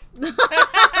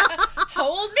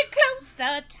 Hold me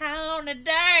closer, town of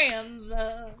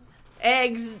Danza.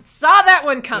 Saw that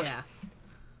one coming. Yeah.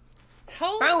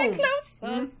 Hold me Boom.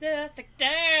 closer, Celtic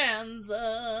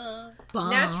Danza. Bum,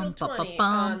 Natural ba, ba, 20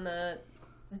 bum. on the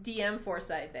DM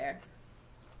foresight there.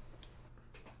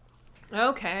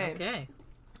 Okay. Okay.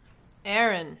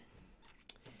 Aaron,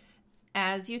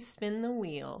 as you spin the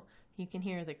wheel, you can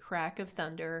hear the crack of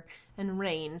thunder and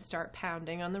rain start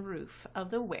pounding on the roof of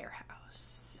the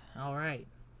warehouse. All right.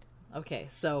 Okay,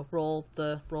 so roll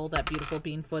that beautiful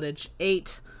bean footage.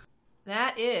 8.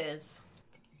 That is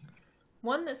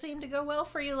one that seemed to go well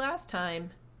for you last time.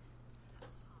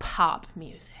 Pop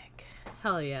music.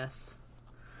 Hell yes.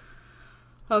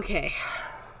 Okay.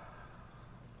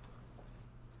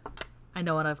 I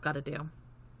know what I've got to do.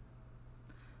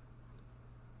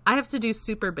 I have to do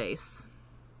Super Bass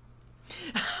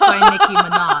by Nicki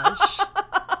Minaj.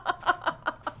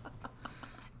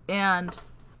 And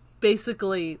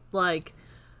basically, like,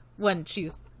 when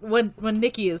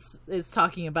Nicki is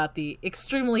talking about the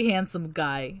extremely handsome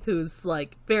guy who's,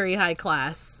 like, very high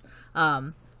class,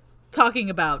 talking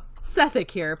about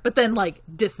Sethic here, but then, like,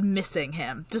 dismissing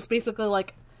him. Just basically,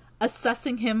 like,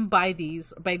 assessing him by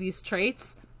these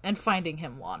traits and finding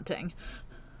him wanting.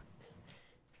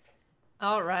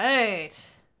 All right.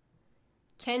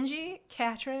 Kenji,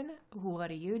 Katrin, what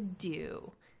do you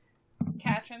do?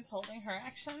 Katrin's holding her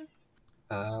action.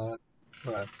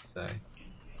 Let's see.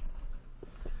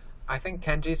 I think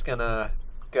Kenji's gonna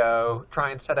go try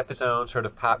and set up his own sort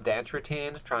of pop dance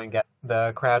routine, try and get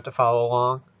the crowd to follow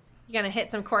along. You gonna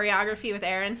hit some choreography with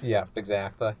Aaron? Yeah,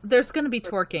 exactly. There's gonna be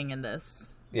twerking in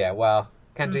this. Yeah, well,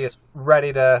 Kenji is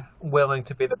willing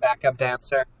to be the backup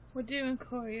dancer. We're doing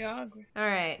choreography. All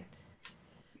right.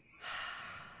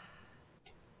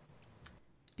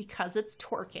 Because it's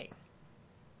twerking,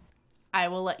 I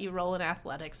will let you roll an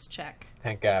athletics check.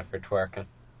 Thank God for twerking.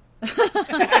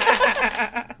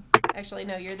 Actually,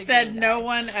 no, you're the Said green no dice.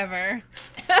 one ever.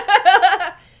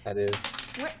 That is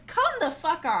Come the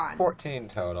fuck on. 14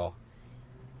 total.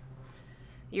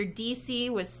 Your DC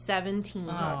was 17.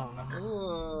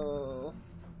 Oh.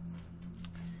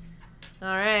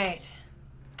 All right.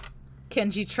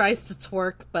 Kenji tries to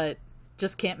twerk, but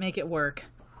just can't make it work.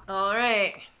 All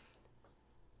right.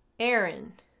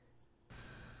 Aaron,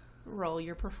 roll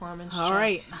your performance check. All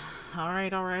right.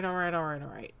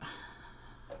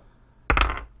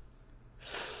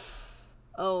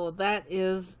 Oh, that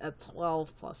is a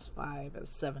 12 plus 5 is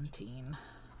 17.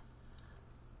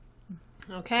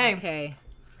 Okay. Okay.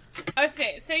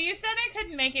 Okay, so you said I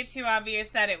couldn't make it too obvious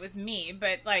that it was me,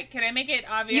 but, like, can I make it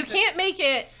obvious?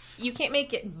 You can't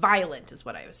make it violent is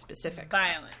what I was specific.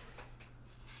 Violent.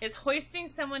 Is hoisting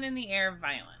someone in the air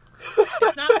violent?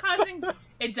 It's not causing...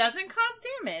 It doesn't cause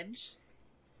damage.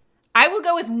 I will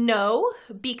go with no,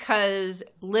 because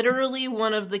literally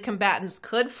one of the combatants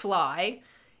could fly,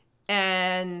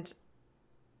 and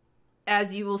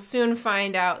as you will soon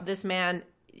find out, this man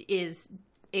is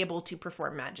able to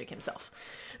perform magic himself.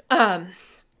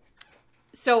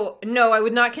 So, no, I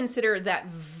would not consider that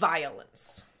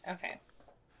violence.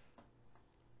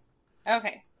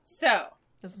 Okay, so...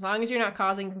 As long as you're not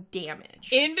causing damage.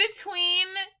 In between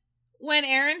when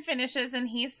Aaron finishes and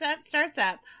he starts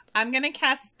up, I'm going to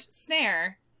cast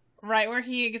Snare right where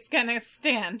he is going to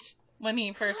stand when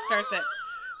he first starts it.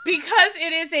 Because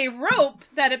it is a rope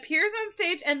that appears on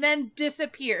stage and then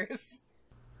disappears.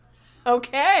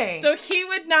 Okay. So he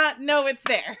would not know it's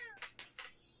there.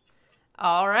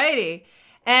 Alrighty.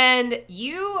 And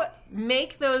you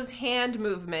make those hand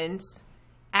movements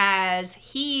as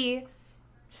he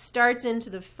starts into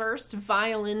the first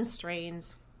violin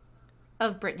strains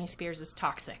of Britney Spears'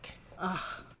 Toxic.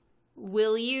 Ugh.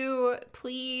 Will you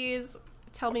please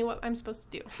tell me what I'm supposed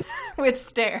to do with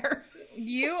Stare?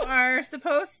 You are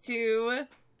supposed to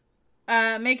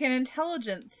make an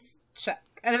intelligence check,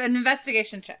 an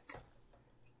investigation check.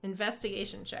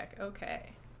 Investigation check.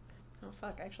 Okay. Oh,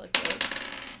 fuck. Actually,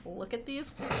 look at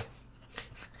these.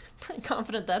 Pretty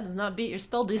confident that does not beat your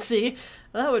spell DC.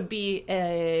 That would be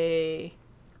a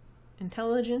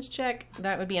intelligence check.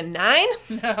 That would be a 9.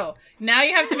 No. Now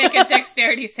you have to make a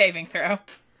dexterity saving throw.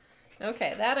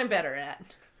 Okay, that I'm better at.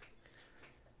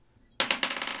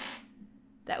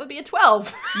 That would be a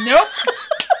 12. Nope.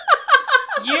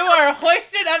 You are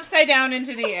hoisted upside down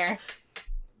into the air.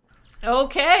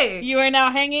 Okay. You are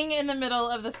now hanging in the middle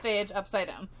of the stage upside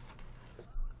down.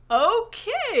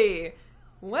 Okay.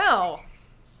 Well,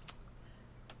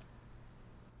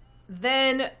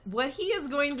 then what he is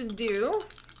going to do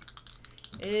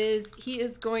is he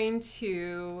is going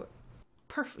to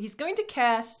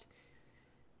cast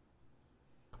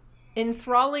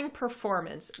enthralling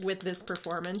performance with this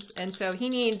performance, and so he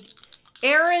needs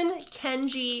Aaron,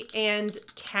 Kenji, and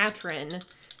Katrin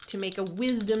to make a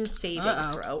wisdom saving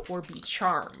throw or be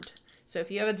charmed. So if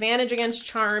you have advantage against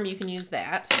charm, you can use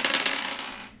that.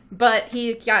 But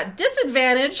he got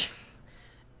disadvantage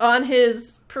on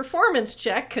his performance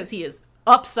check because he is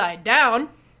upside down.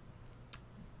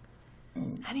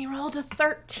 And he rolled a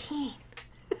 13.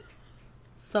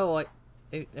 So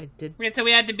I did. Wait, so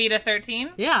we had to beat a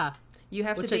 13? Yeah. You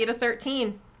have Which to beat a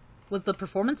 13. With the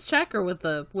performance check or with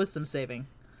the wisdom saving?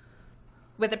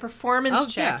 With a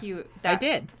performance check, yeah. I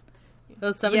did. It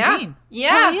was 17. Yeah.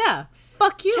 Hell yeah.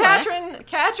 Fuck you, X.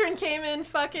 Katrin came in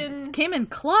fucking Came in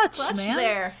clutch, man.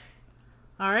 there.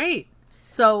 All right.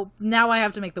 So now I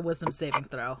have to make the wisdom saving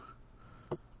throw.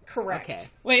 Correct. Okay.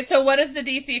 Wait, so what is the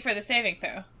DC for the saving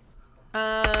throw?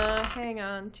 Hang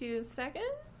on 2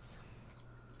 seconds.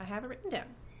 I have it written down.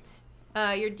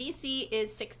 Your DC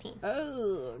is 16.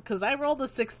 Oh, because I rolled a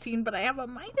 16, but I have a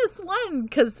 -1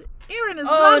 because Aaron is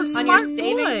Oh, not a on smart your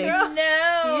saving boy. throw?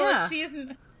 No,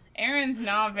 Yeah. Aaron's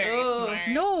not very smart.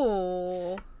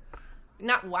 No.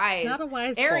 Not wise. Not a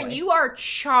wise Aaron, boy. you are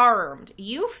charmed.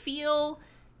 You feel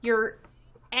your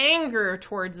anger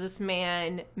towards this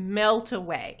man melt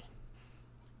away.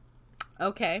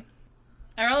 Okay.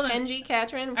 I rolled an Kenji,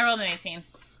 Katrin? I rolled an 18.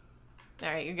 All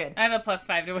right, you're good. I have a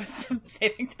 +5 to wisdom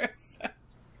saving throws. So.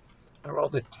 I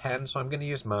rolled a 10, so I'm going to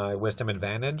use my wisdom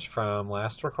advantage from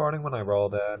last recording when I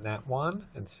rolled a nat 1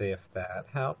 and see if that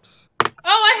helps.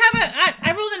 Oh,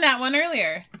 I rolled a nat 1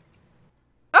 earlier.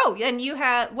 Oh, and you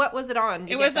had, what was it on?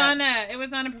 It was on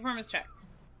a performance check.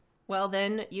 Well,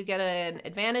 then you get an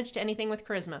advantage to anything with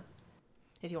charisma,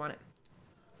 if you want it.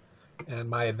 And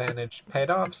my advantage paid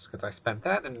off because I spent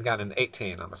that and got an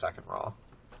 18 on the second roll.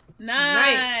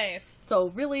 Nice. So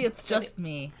really, it's just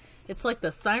me. It's like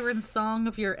the siren song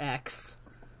of your ex.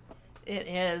 It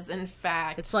is, in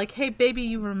fact. It's like, hey, baby,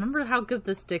 you remember how good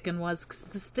this Dickin was? Because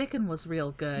this Dickin was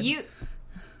real good.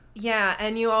 Yeah,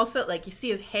 and you also, like, you see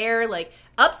his hair, like,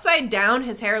 upside down,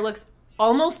 his hair looks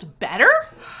almost better,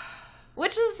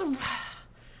 which is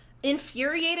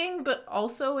infuriating, but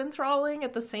also enthralling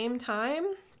at the same time.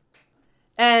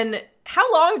 And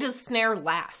how long does snare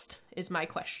last, is my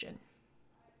question.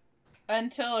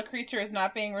 Until a creature is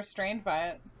not being restrained by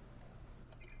it.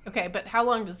 Okay, but how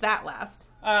long does that last?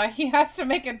 He has to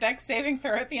make a dex saving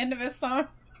throw at the end of his song.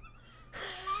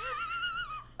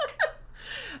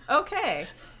 Okay.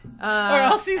 Or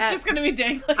else he's just going to be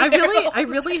dangling. I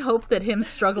really hope that him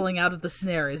struggling out of the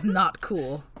snare is not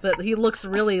cool. That he looks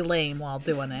really lame while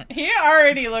doing it. He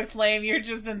already looks lame. You're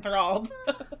just enthralled.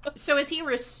 So is he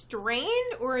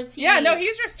restrained, or is he... Yeah, no,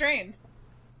 he's restrained.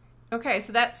 Okay,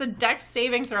 so that's a dex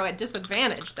saving throw at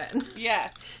disadvantage, then.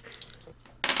 Yes.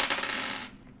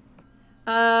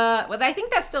 Well, I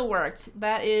think that still worked.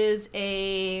 That is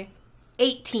a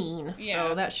 18. Yeah.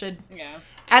 So that should... Yeah.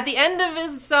 At the end of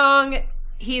his song,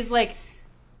 he's like...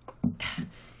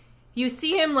 You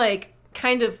see him, like,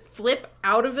 kind of flip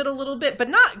out of it a little bit, but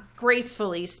not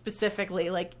gracefully, specifically.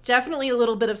 Like, definitely a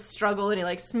little bit of struggle, and he,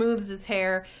 like, smooths his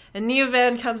hair. And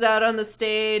Neovan comes out on the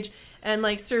stage and,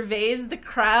 like, surveys the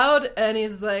crowd, and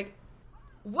he's like,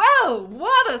 "Well,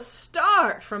 what a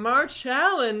start from our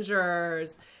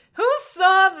challengers! Who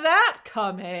saw that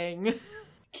coming?"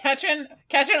 Katrin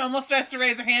almost starts to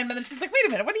raise her hand, but then she's like, wait a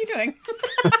minute, what are you doing?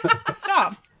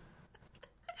 Stop.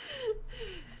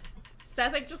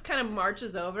 Sethek just kind of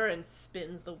marches over and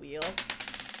spins the wheel.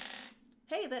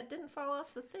 Hey, that didn't fall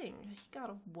off the thing. He got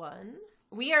a 1.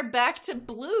 We are back to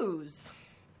blues.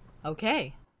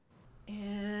 Okay.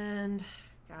 And,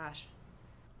 gosh,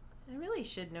 I really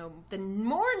should know the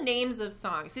more names of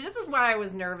songs. See, this is why I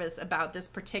was nervous about this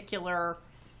particular...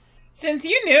 Since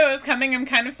you knew it was coming, I'm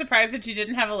kind of surprised that you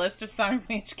didn't have a list of songs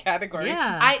in each category.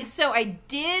 Yeah. I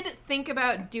did think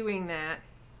about doing that,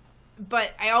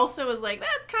 but I also was like,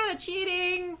 that's kind of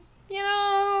cheating, you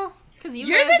know? Because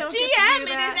You're guys the don't get to DM. do It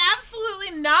that. is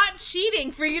absolutely not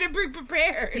cheating for you to be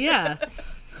prepared. Yeah.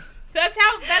 That's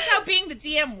how being the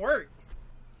DM works.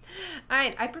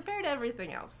 I prepared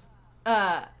everything else.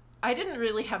 I didn't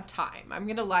really have time. I'm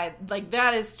gonna lie. Like,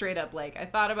 that is straight up, like, I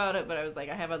thought about it, but I was like,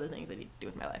 I have other things I need to do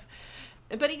with my life.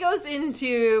 But he goes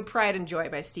into Pride and Joy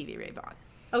by Stevie Ray Vaughan.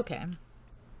 Okay.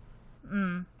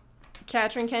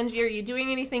 Katrin, Kenji, are you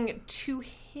doing anything to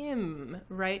him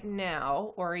right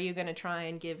now, or are you gonna try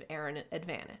and give Aaron an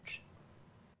advantage?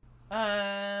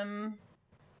 I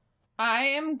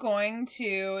am going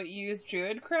to use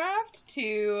Druidcraft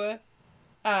to,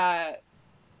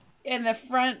 in the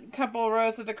front couple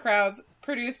rows of the crowds,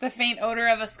 produce the faint odor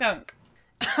of a skunk.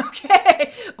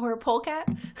 Okay. Or a polecat?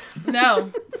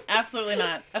 No, absolutely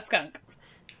not. A skunk.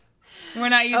 We're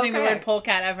not using the Okay. word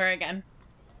polecat ever again.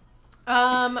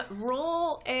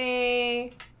 Roll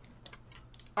a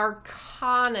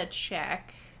Arcana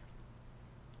check.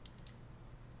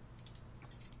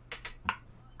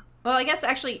 Well, I guess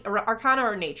actually Arcana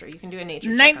or Nature. You can do a Nature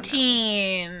check on that one.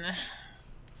 19.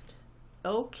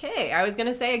 Okay, I was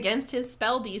gonna say against his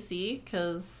spell DC,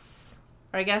 because...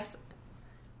 Or I guess...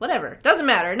 Whatever. Doesn't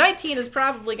matter. 19 is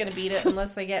probably gonna beat it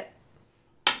unless I get...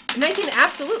 19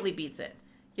 absolutely beats it.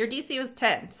 Your DC was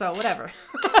 10, so whatever.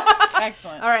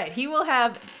 Excellent. All right, he will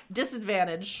have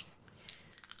disadvantage.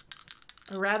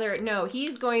 Or rather, no,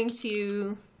 he's going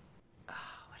to... Oh,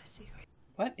 what is he going to...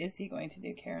 What is he going to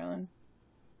do, Carolyn?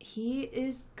 He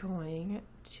is going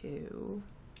to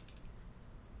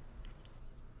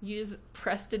use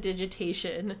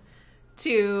prestidigitation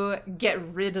to get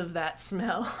rid of that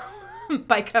smell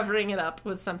by covering it up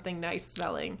with something nice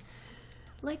smelling,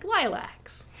 like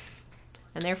lilacs.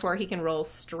 And therefore he can roll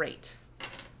straight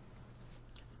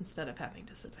instead of having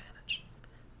disadvantage.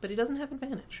 But he doesn't have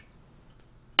advantage.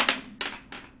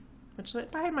 Which is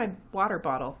behind my water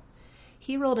bottle.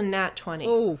 He rolled a nat 20.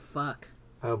 Oh, fuck.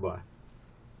 Oh boy.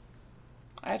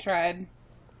 I tried.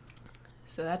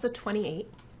 So that's a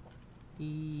 28.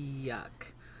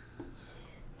 Yuck.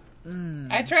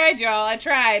 I tried, y'all. I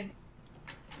tried.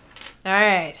 All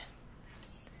right.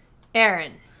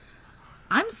 Aaron.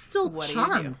 I'm still What do you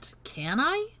do? charmed. Can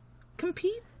I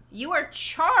compete? You are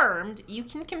charmed. You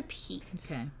can compete.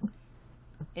 Okay.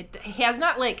 It has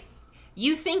not, like,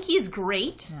 you think he's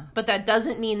great, Yeah. but that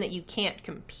doesn't mean that you can't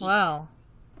compete. Well,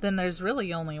 then there's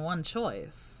really only one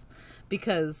choice.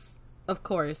 Because, of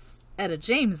course, Etta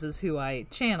James is who I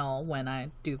channel when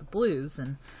I do the blues,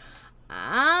 and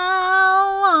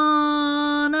I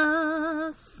want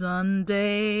a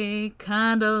Sunday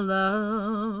kind of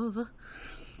love.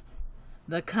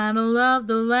 The kind of love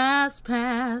that lasts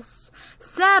past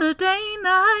Saturday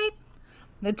night.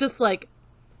 It's just like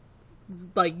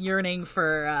yearning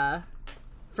for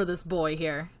this boy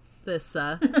here. This,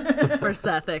 for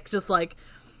Sethic. Just like,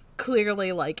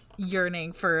 clearly like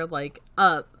yearning for like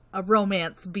a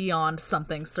romance beyond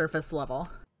something surface level.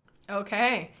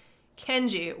 Okay.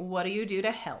 Kenji, what do you do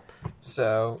to help?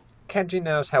 So, Kenji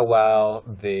knows how well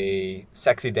the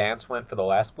sexy dance went for the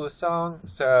last Blue song,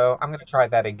 so I'm going to try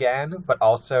that again, but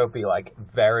also be, like,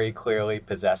 very clearly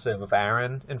possessive of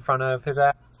Aaron in front of his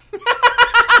ass.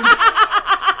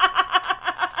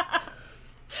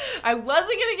 I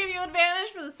wasn't going to give you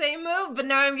advantage for the same move, but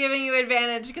now I'm giving you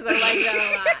advantage because I like that a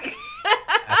lot.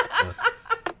 Excellent.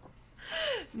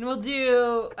 And we'll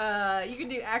do, you can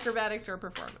do acrobatics or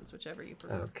performance, whichever you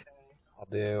prefer. Okay, I'll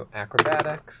do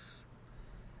acrobatics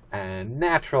and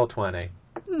natural 20.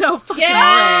 No fucking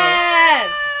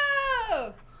Yes!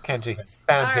 Oh! Kenji has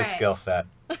found All his right. skill set.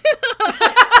 The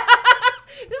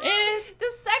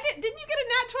second, didn't you get a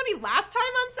nat 20 last time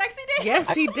on Sexy Day? way.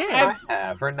 Yes, he did. I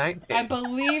have for 19. I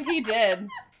believe he did.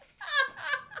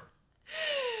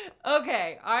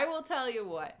 Okay, I will tell you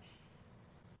what.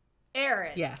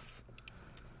 Aaron. Yes.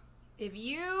 If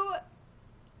you...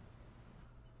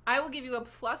 I will give you a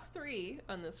 +3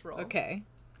 on this roll. Okay.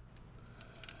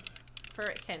 For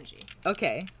Kenji.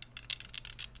 Okay.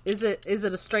 Is it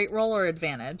a straight roll or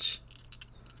advantage?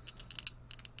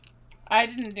 I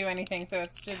didn't do anything, so it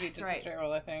should be just right. a straight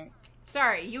roll, I think.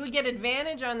 Sorry, you would get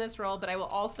advantage on this roll, but I will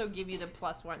also give you the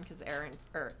 +1 because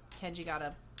Kenji got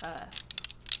a,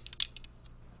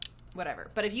 whatever.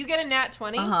 But if you get a nat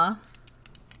 20, Uh-huh.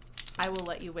 I will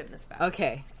let you win this battle.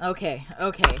 Okay. Oh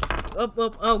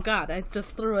god, I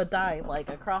just threw a die, like,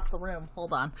 across the room.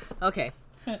 Hold on. Okay.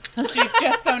 She's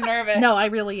just so nervous. No, I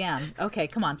really am. Okay,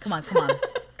 come on.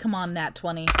 Come on, Nat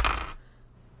 20.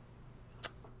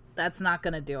 That's not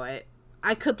gonna do it.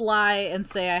 I could lie and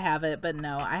say I have it, but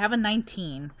no. I have a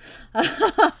 19. Which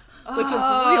is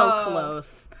real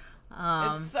close.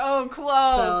 It's so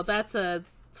close. So that's a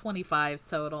 25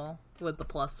 total with the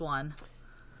 +1.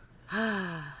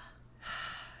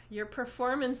 Your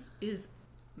performance is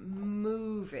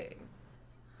moving.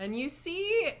 And you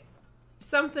see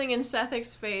something in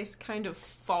Sethic's face kind of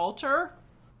falter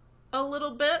a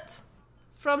little bit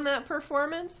from that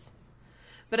performance.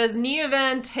 But as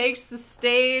Neovan takes the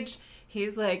stage,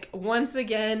 he's like, once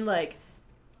again, like,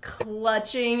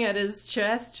 clutching at his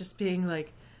chest, just being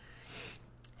like,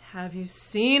 have you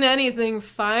seen anything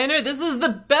finer? This is the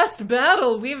best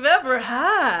battle we've ever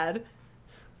had.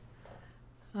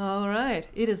 All right,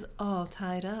 it is all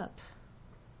tied up.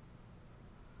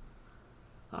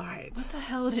 All right. What the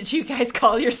hell did you guys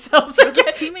call yourselves We're the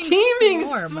again? Teeming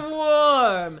Swarm.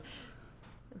 Swarm.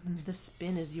 The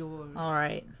spin is yours. All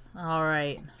right.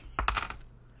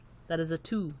 That is a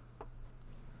 2.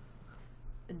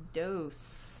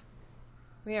 Dose.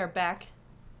 We are back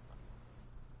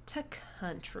to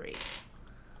country.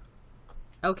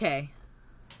 Okay.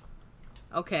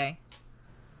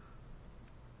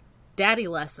 Daddy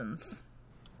lessons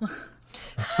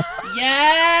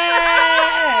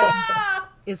Yes!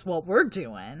 is what we're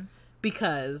doing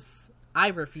because I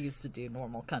refuse to do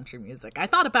normal country music. I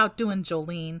thought about doing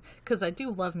Jolene, because I do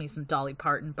love me some Dolly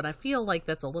Parton, but I feel like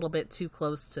that's a little bit too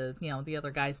close to, the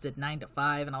other guys did 9 to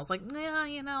 5, and I was like,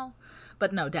 yeah.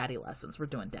 But no, daddy lessons. We're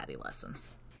doing daddy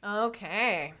lessons.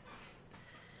 Okay.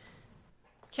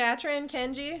 Katrin,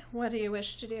 Kenji, what do you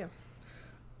wish to do?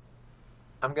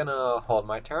 I'm gonna hold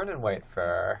my turn and wait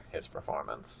for his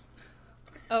performance.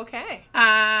 Okay.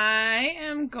 I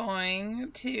am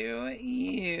going to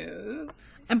use...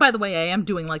 And by the way, I am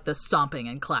doing, like, the stomping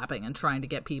and clapping and trying to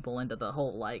get people into the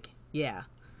whole, like, yeah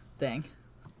thing.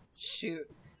 Shoot.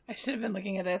 I should have been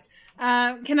looking at this.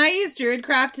 Can I use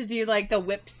Druidcraft to do, like, the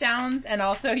whip sounds and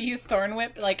also use Thorn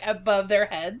Whip, like, above their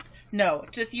heads? No,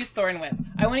 just use Thorn Whip.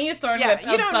 I want to use Thorn Whip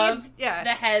above the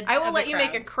heads. I will let you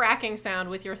crowds. make a cracking sound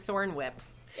with your Thorn Whip.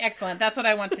 Excellent. That's what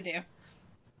I want to do.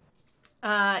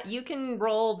 You can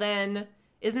roll then.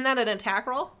 Isn't that an attack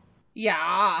roll?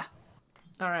 Yeah.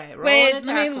 All right. Roll Wait, an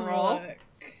attack let me roll. look.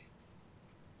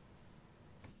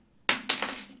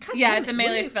 God Yeah, damn it's a it, melee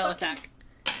will you spell fucking- attack.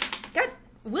 God,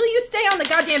 will you stay on the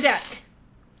goddamn desk?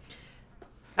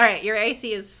 All right, your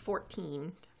AC is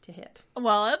 14 to hit.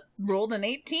 Well, it rolled an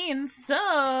 18, so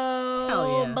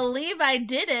Hell yeah. believe I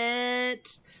did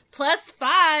it.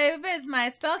 +5 is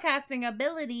my spellcasting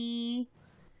ability.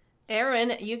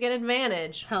 Aaron, you get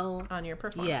advantage Hell on your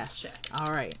performance yes. check.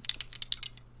 All right.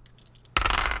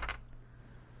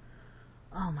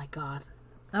 Oh my god.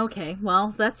 Okay,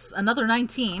 well, that's another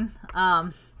 19.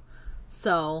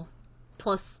 So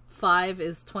 +5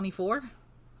 is 24.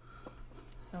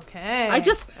 Okay.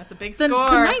 That's a big the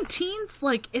score. 19's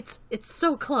like it's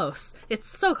so close. It's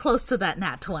so close to that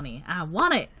nat 20. I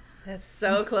want it. That's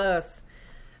so close.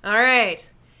 All right.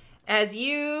 As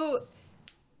you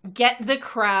get the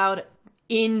crowd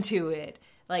into it,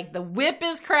 like the whip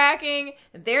is cracking,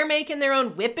 they're making their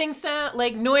own whipping sound,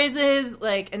 like noises,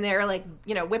 like, and they're like,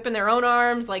 whipping their own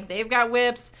arms, like they've got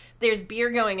whips. There's beer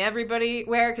going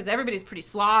everywhere because everybody's pretty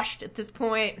sloshed at this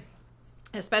point,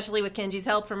 especially with Kenji's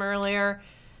help from earlier.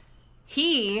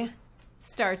 He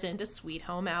starts into Sweet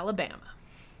Home Alabama.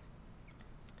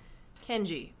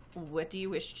 Kenji, what do you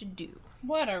wish to do?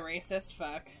 What a racist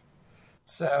fuck.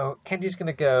 So, Kenji's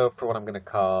gonna go for what I'm gonna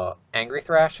call angry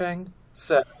thrashing.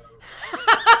 So,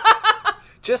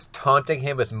 just taunting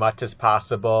him as much as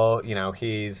possible.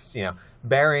 He's,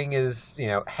 burying his,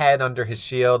 head under his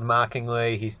shield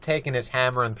mockingly. He's taking his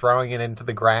hammer and throwing it into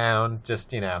the ground.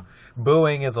 Just,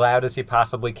 booing as loud as he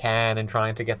possibly can and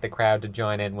trying to get the crowd to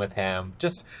join in with him.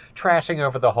 Just trashing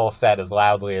over the whole set as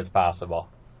loudly as possible.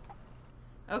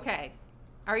 Okay.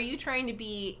 Are you trying to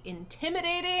be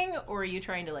intimidating, or are you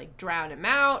trying to, drown him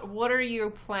out? What are you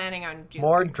planning on doing?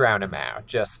 More drown him out.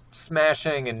 Just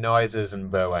smashing and noises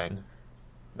and booing.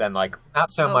 Than, not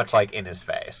so much, in his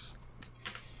face.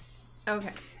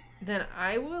 Okay. Then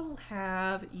I will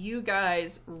have you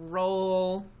guys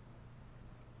roll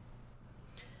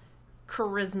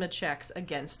charisma checks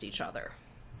against each other.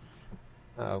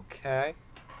 Okay.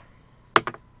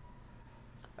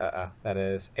 That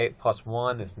is 8 plus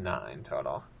 1 is 9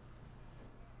 total.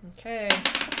 Okay.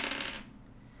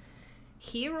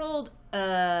 He rolled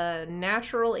a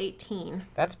natural 18.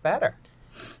 That's better.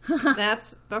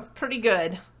 That's pretty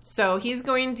good. So he's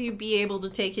going to be able to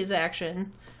take his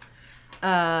action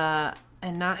and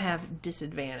not have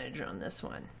disadvantage on this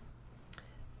one.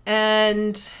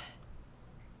 And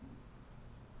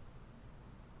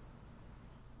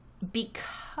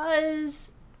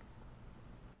because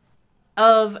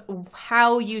of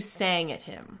how you sang at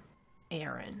him,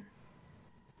 Aaron,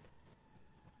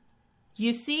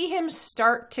 you see him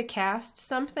start to cast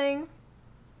something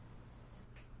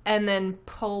and then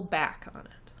pull back on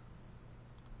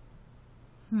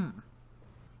it.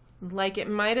 Like it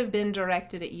might have been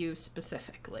directed at you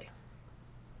specifically.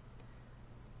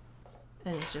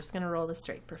 And he's just going to roll the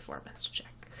straight performance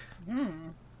check.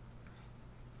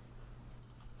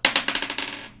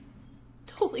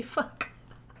 Holy fuck.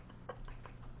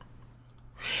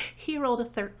 He rolled a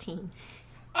 13.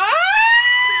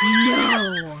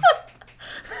 No.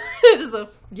 It is a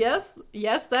yes,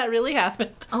 that really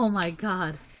happened. Oh my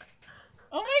god.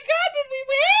 Oh my god, did we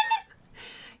win?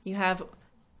 You have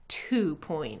 2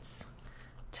 points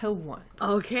to 1.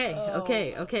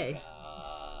 Okay.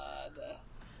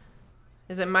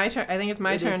 Is it my turn? I think it's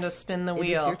my turn to spin the It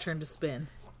wheel. is your turn to spin.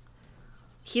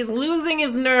 He's losing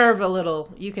his nerve a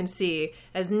little, you can see,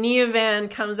 as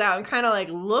Neovan comes out and kind of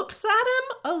looks at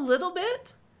him a little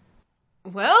bit.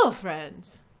 Well,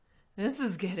 friends, this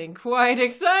is getting quite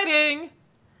exciting.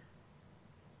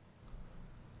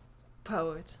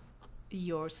 Poet,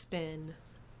 your spin.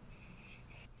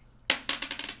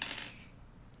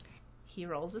 He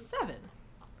rolls a 7.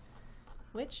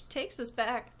 which takes us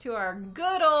back to our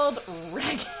good old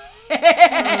reggae.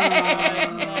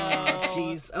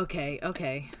 Jeez.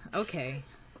 Okay.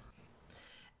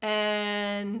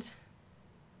 And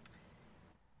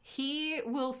he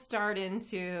will start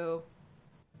into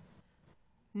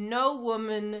No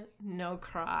Woman, No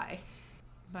Cry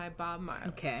by Bob Marley.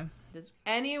 Okay. Does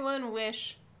anyone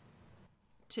wish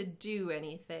to do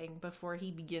anything before he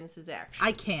begins his action?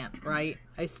 I can't, right?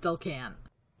 I still can't.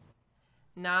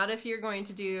 Not if you're going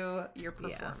to do your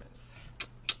performance.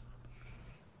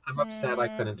 I'm upset I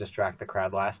couldn't distract the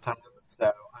crowd last time, so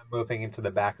I'm moving into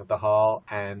the back of the hall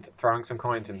and throwing some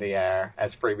coins in the air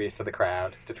as freebies to the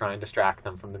crowd to try and distract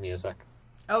them from the music.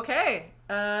 Okay,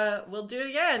 we'll do it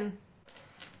again.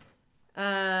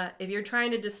 If you're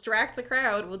trying to distract the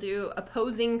crowd, we'll do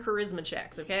opposing charisma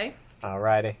checks, okay?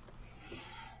 Alrighty.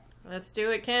 Let's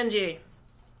do it, Kenji.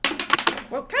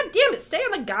 Well, god damn it, stay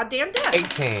on the goddamn desk.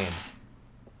 18.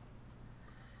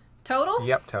 Total?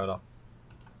 Yep, total.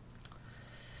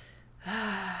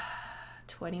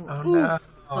 21. Oh no.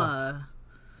 Oof.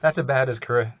 That's about as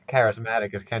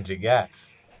charismatic as Kenji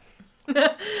gets.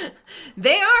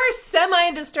 They are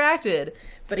semi-distracted,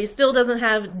 but he still doesn't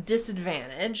have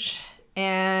disadvantage.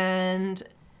 And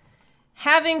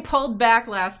having pulled back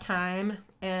last time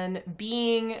and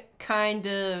being kind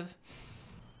of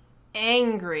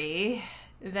angry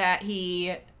that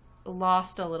he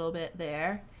lost a little bit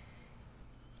there,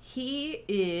 he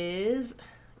is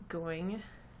going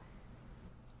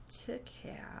to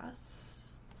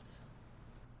cast...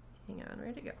 Hang on,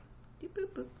 where'd it go? Doop, boop,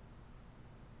 boop.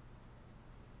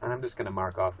 And I'm just going to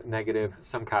mark off negative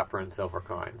some copper and silver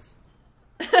coins.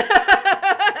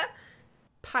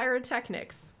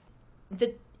 Pyrotechnics.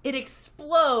 It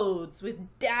explodes with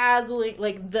dazzling,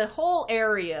 like the whole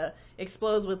area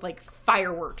explodes with like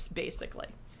fireworks basically.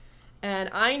 And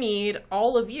I need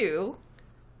all of you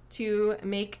to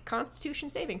make Constitution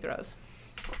saving throws.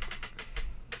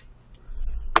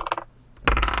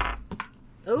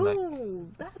 Ooh,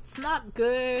 that's not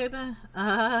good.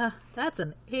 That's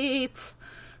an 8.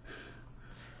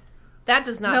 That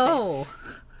does not No.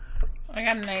 I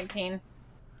got a 19. save.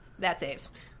 That saves.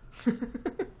 Yeah,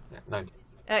 19.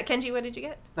 Kenji, what did you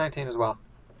get? 19 as well.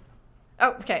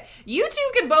 Oh, okay. You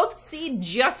two can both see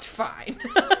just fine.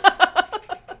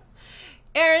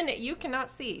 Aaron, you cannot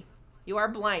see. You are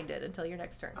blinded until your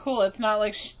next turn. Cool, it's not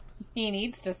like he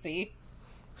needs to see.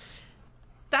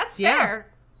 That's Yeah.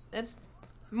 fair. It's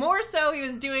more so he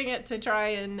was doing it to try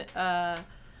and,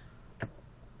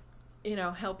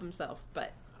 help himself.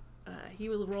 But he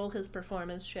will roll his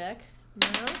performance check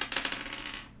now.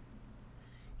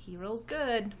 He rolled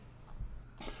good.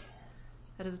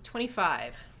 That is a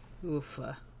 25. Oof.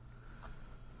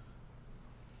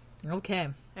 Okay.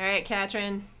 All right,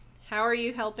 Katrin. How are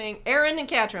you helping? Aaron and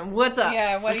Katrin, what's up?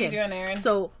 Yeah, what are you Okay, doing, Aaron?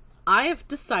 So I have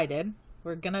decided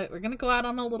we're gonna go out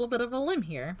on a little bit of a limb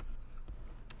here.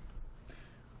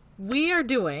 We are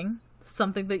doing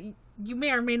something that you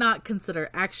may or may not consider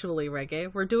actually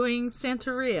reggae. We're doing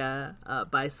Santeria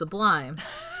by Sublime.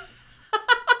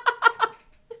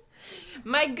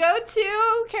 My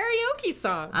go-to karaoke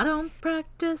song. I don't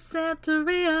practice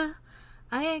Santeria.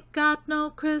 I ain't got no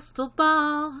crystal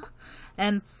ball.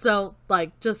 And so,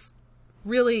 just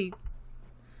really,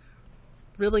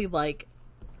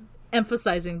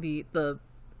 emphasizing the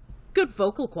good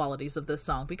vocal qualities of this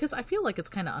song, because I feel like it's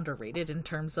kind of underrated in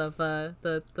terms of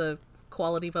the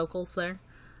quality vocals there.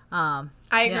 I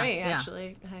yeah, agree, yeah.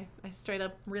 actually. I straight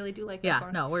up really do like that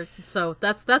song. Yeah, no,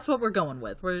 that's what we're going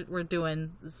with. We're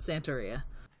doing Santeria.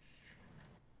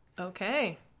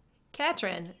 Okay.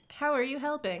 Katrin, how are you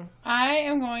helping? I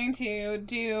am going to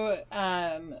do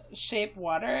Shape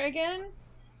Water again,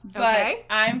 but Okay.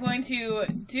 I'm going to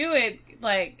do it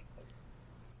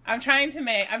I'm trying to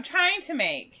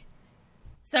make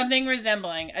something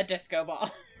resembling a disco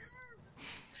ball.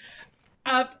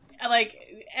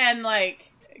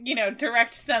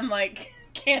 Direct some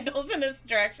candles in this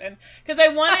direction, because I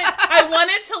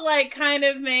wanted to kind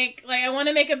of make I want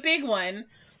to make a big one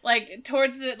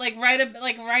towards it,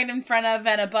 right in front of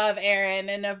and above Aaron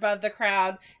and above the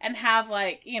crowd, and have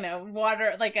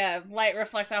water, a light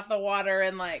reflect off the water,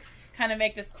 and kind of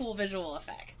make this cool visual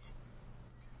effect.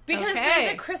 Because Okay.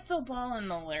 there's a crystal ball in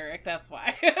the lyric, that's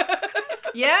why.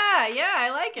 Yeah,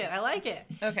 I like it.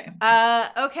 Okay.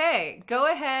 Okay,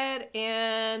 go ahead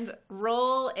and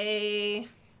roll a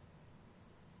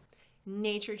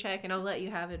nature check, and I'll let you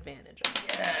have advantage.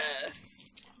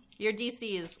 Yes. Your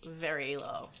DC is very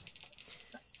low,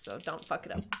 so don't fuck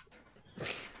it up.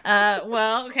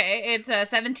 Well, okay, it's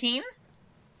 17.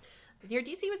 Your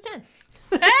DC was 10.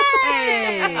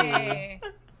 Hey!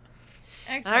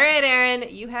 Excellent. All right, Aaron,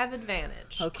 you have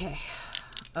advantage. Okay.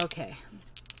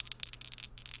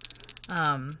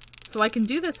 So I can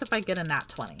do this if I get a nat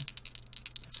 20.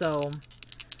 So,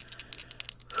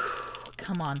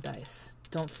 come on, dice.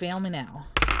 Don't fail me now.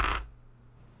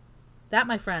 That,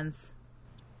 my friends,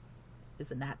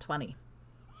 is a nat 20.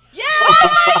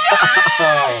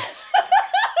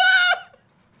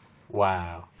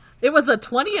 Wow. It was a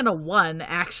 20 and a 1,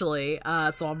 actually,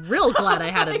 so I'm real glad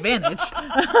I had advantage.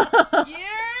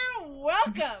 You're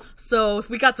welcome. So if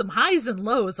we got some highs and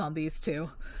lows on these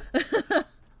two.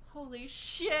 Holy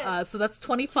shit. So that's Can't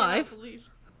 25, believe-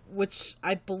 which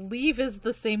I believe is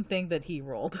the same thing that he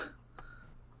rolled.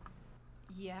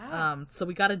 Yeah. So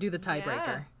we got to do the tiebreaker.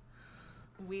 Yeah.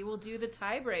 We will do the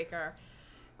tiebreaker.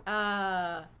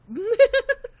 All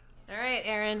right,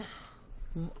 Aaron.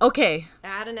 Okay,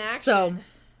 Add an action so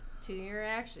to your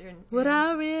action. what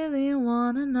I really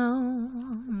want to know,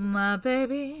 my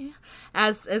baby,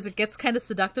 as it gets kind of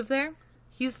seductive there,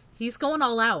 he's going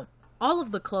all out. All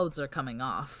of the clothes are coming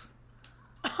off.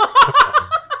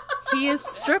 He is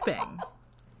stripping.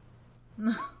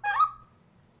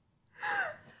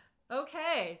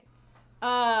 Okay.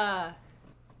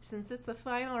 Since it's the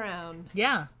final round,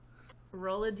 Yeah.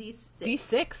 roll a d6.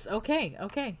 D6. Okay.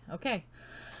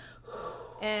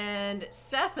 And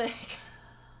Sethic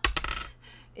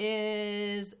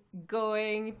is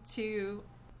going to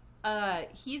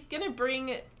he's gonna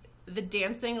bring the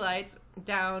dancing lights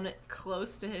down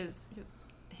close to his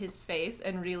face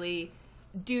and really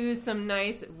do some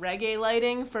nice reggae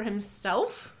lighting for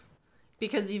himself,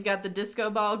 because you've got the disco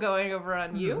ball going over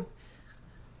on you.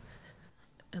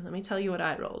 And let me tell you what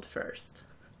I rolled first.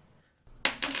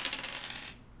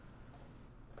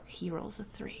 He rolls a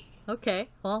 3. Okay.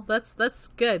 Well, that's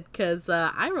good, because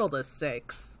I rolled a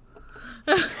 6.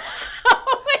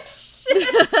 Holy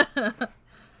shit!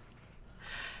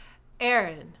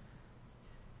 Aaron,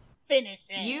 Finish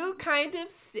it. you kind of,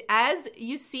 as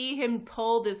you see him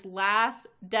pull this last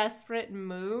desperate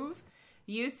move,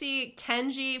 you see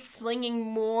Kenji flinging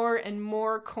more and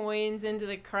more coins into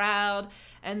the crowd,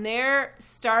 and they're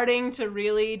starting to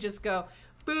really just go,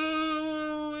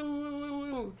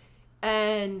 boo!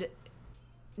 And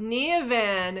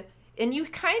Neovan, and you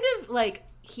kind of like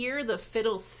hear the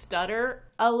fiddle stutter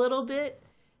a little bit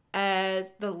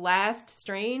as the last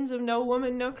strains of No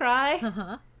Woman, No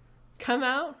Cry come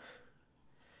out.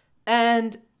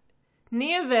 And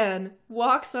Neovan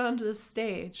walks onto the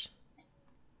stage.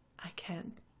 I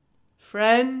can't.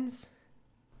 Friends,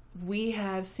 we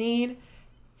have seen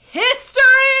history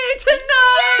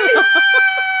tonight!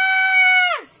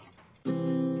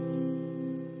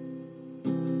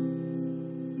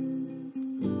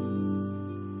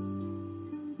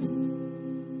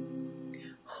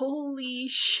 Holy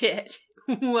shit.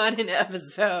 What an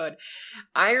episode.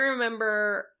 I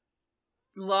remember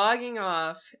logging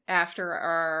off after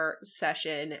our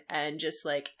session and just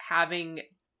like having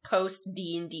post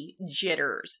D&D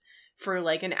jitters for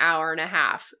like an hour and a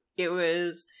half. It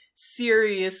was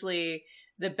seriously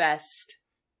the best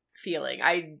feeling.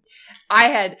 I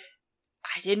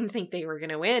didn't think they were going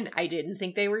to win.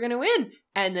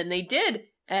 And then they did.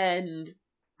 And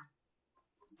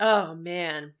oh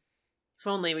man, if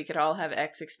only we could all have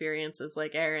X experiences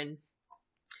like Aaron.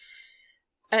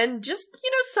 And just,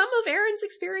 some of Aaron's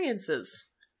experiences.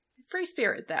 Free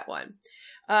spirit, that one.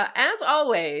 As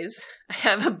always, I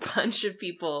have a bunch of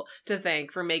people to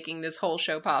thank for making this whole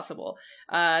show possible.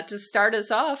 To start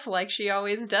us off, like she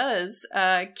always does,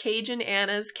 Cajun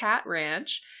Anna's Cat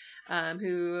Ranch,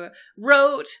 who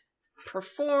wrote,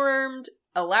 performed,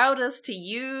 allowed us to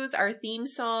use our theme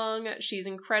song. She's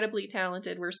incredibly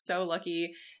talented. We're so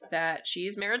lucky that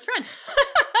she's Marin's friend.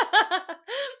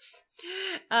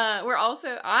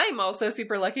 I'm also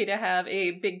super lucky to have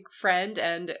a big friend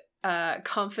and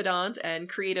confidant and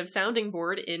creative sounding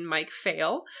board in Mike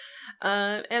Fail.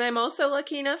 And I'm also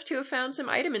lucky enough to have found some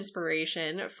item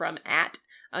inspiration from @_R_N_W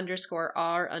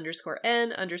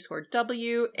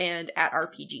and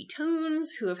 @RPG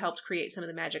Tunes, who have helped create some of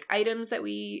the magic items that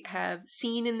we have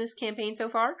seen in this campaign so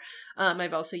far.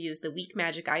 I've also used the weak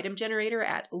magic item generator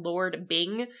at Lord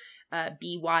Bing,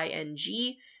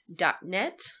 BYNG.net.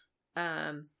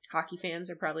 Hockey fans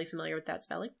are probably familiar with that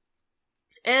spelling.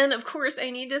 And of course, I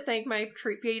need to thank my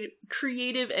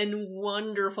creative and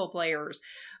wonderful players,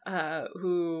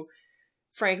 who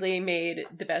frankly made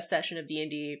the best session of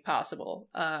D&D possible.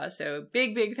 So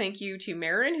big thank you to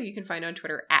Marin, who you can find on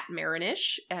Twitter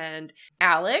 @Marinish, and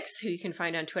Alex, who you can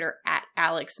find on Twitter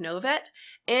 @AlexNovet,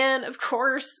 and of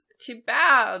course to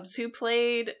Babs, who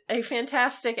played a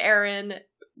fantastic Aaron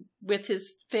with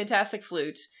his fantastic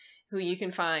flute. who you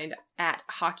can find at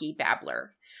Hockey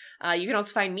Babbler. You can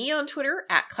also find me on Twitter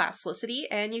at Classlicity,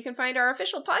 and you can find our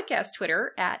official podcast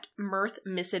Twitter at Mirth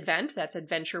Misadvent. That's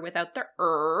adventure without the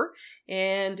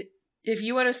And if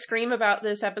you want to scream about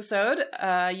this episode,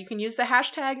 you can use the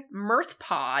hashtag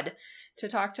MirthPod to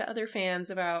talk to other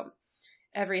fans about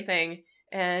everything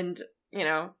and, you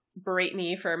know, berate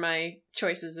me for my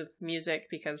choices of music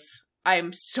because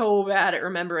I'm so bad at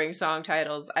remembering song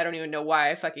titles. I don't even know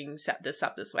why I fucking set this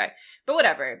up this way. But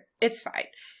whatever. It's fine.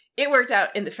 It worked out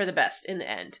for the best in the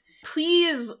end.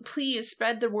 Please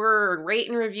spread the word. Rate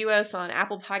and review us on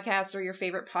Apple Podcasts or your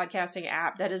favorite podcasting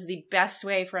app. That is the best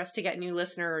way for us to get new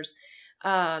listeners.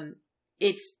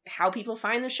 It's how people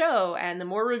find the show. And the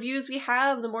more reviews we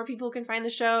have, the more people can find the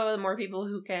show, the more people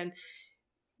who can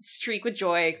streak with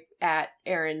joy at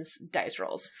Aaron's dice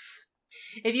rolls.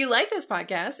 If you like this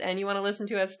podcast and you want to listen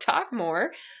to us talk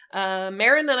more,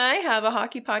 Marin and I have a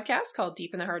hockey podcast called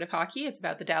Deep in the Heart of Hockey. It's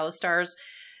about the Dallas Stars'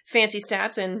 fancy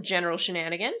stats and general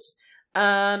shenanigans.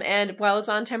 And while it's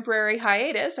on temporary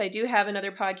hiatus, I do have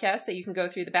another podcast that you can go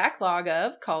through the backlog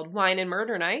of called Wine and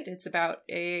Murder Night. It's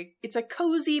a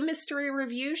cozy mystery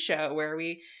review show where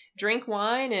we drink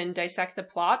wine and dissect the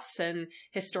plots and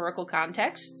historical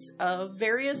contexts of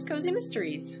various cozy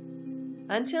mysteries.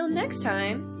 Until next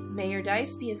time, may your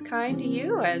dice be as kind to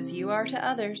you as you are to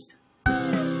others.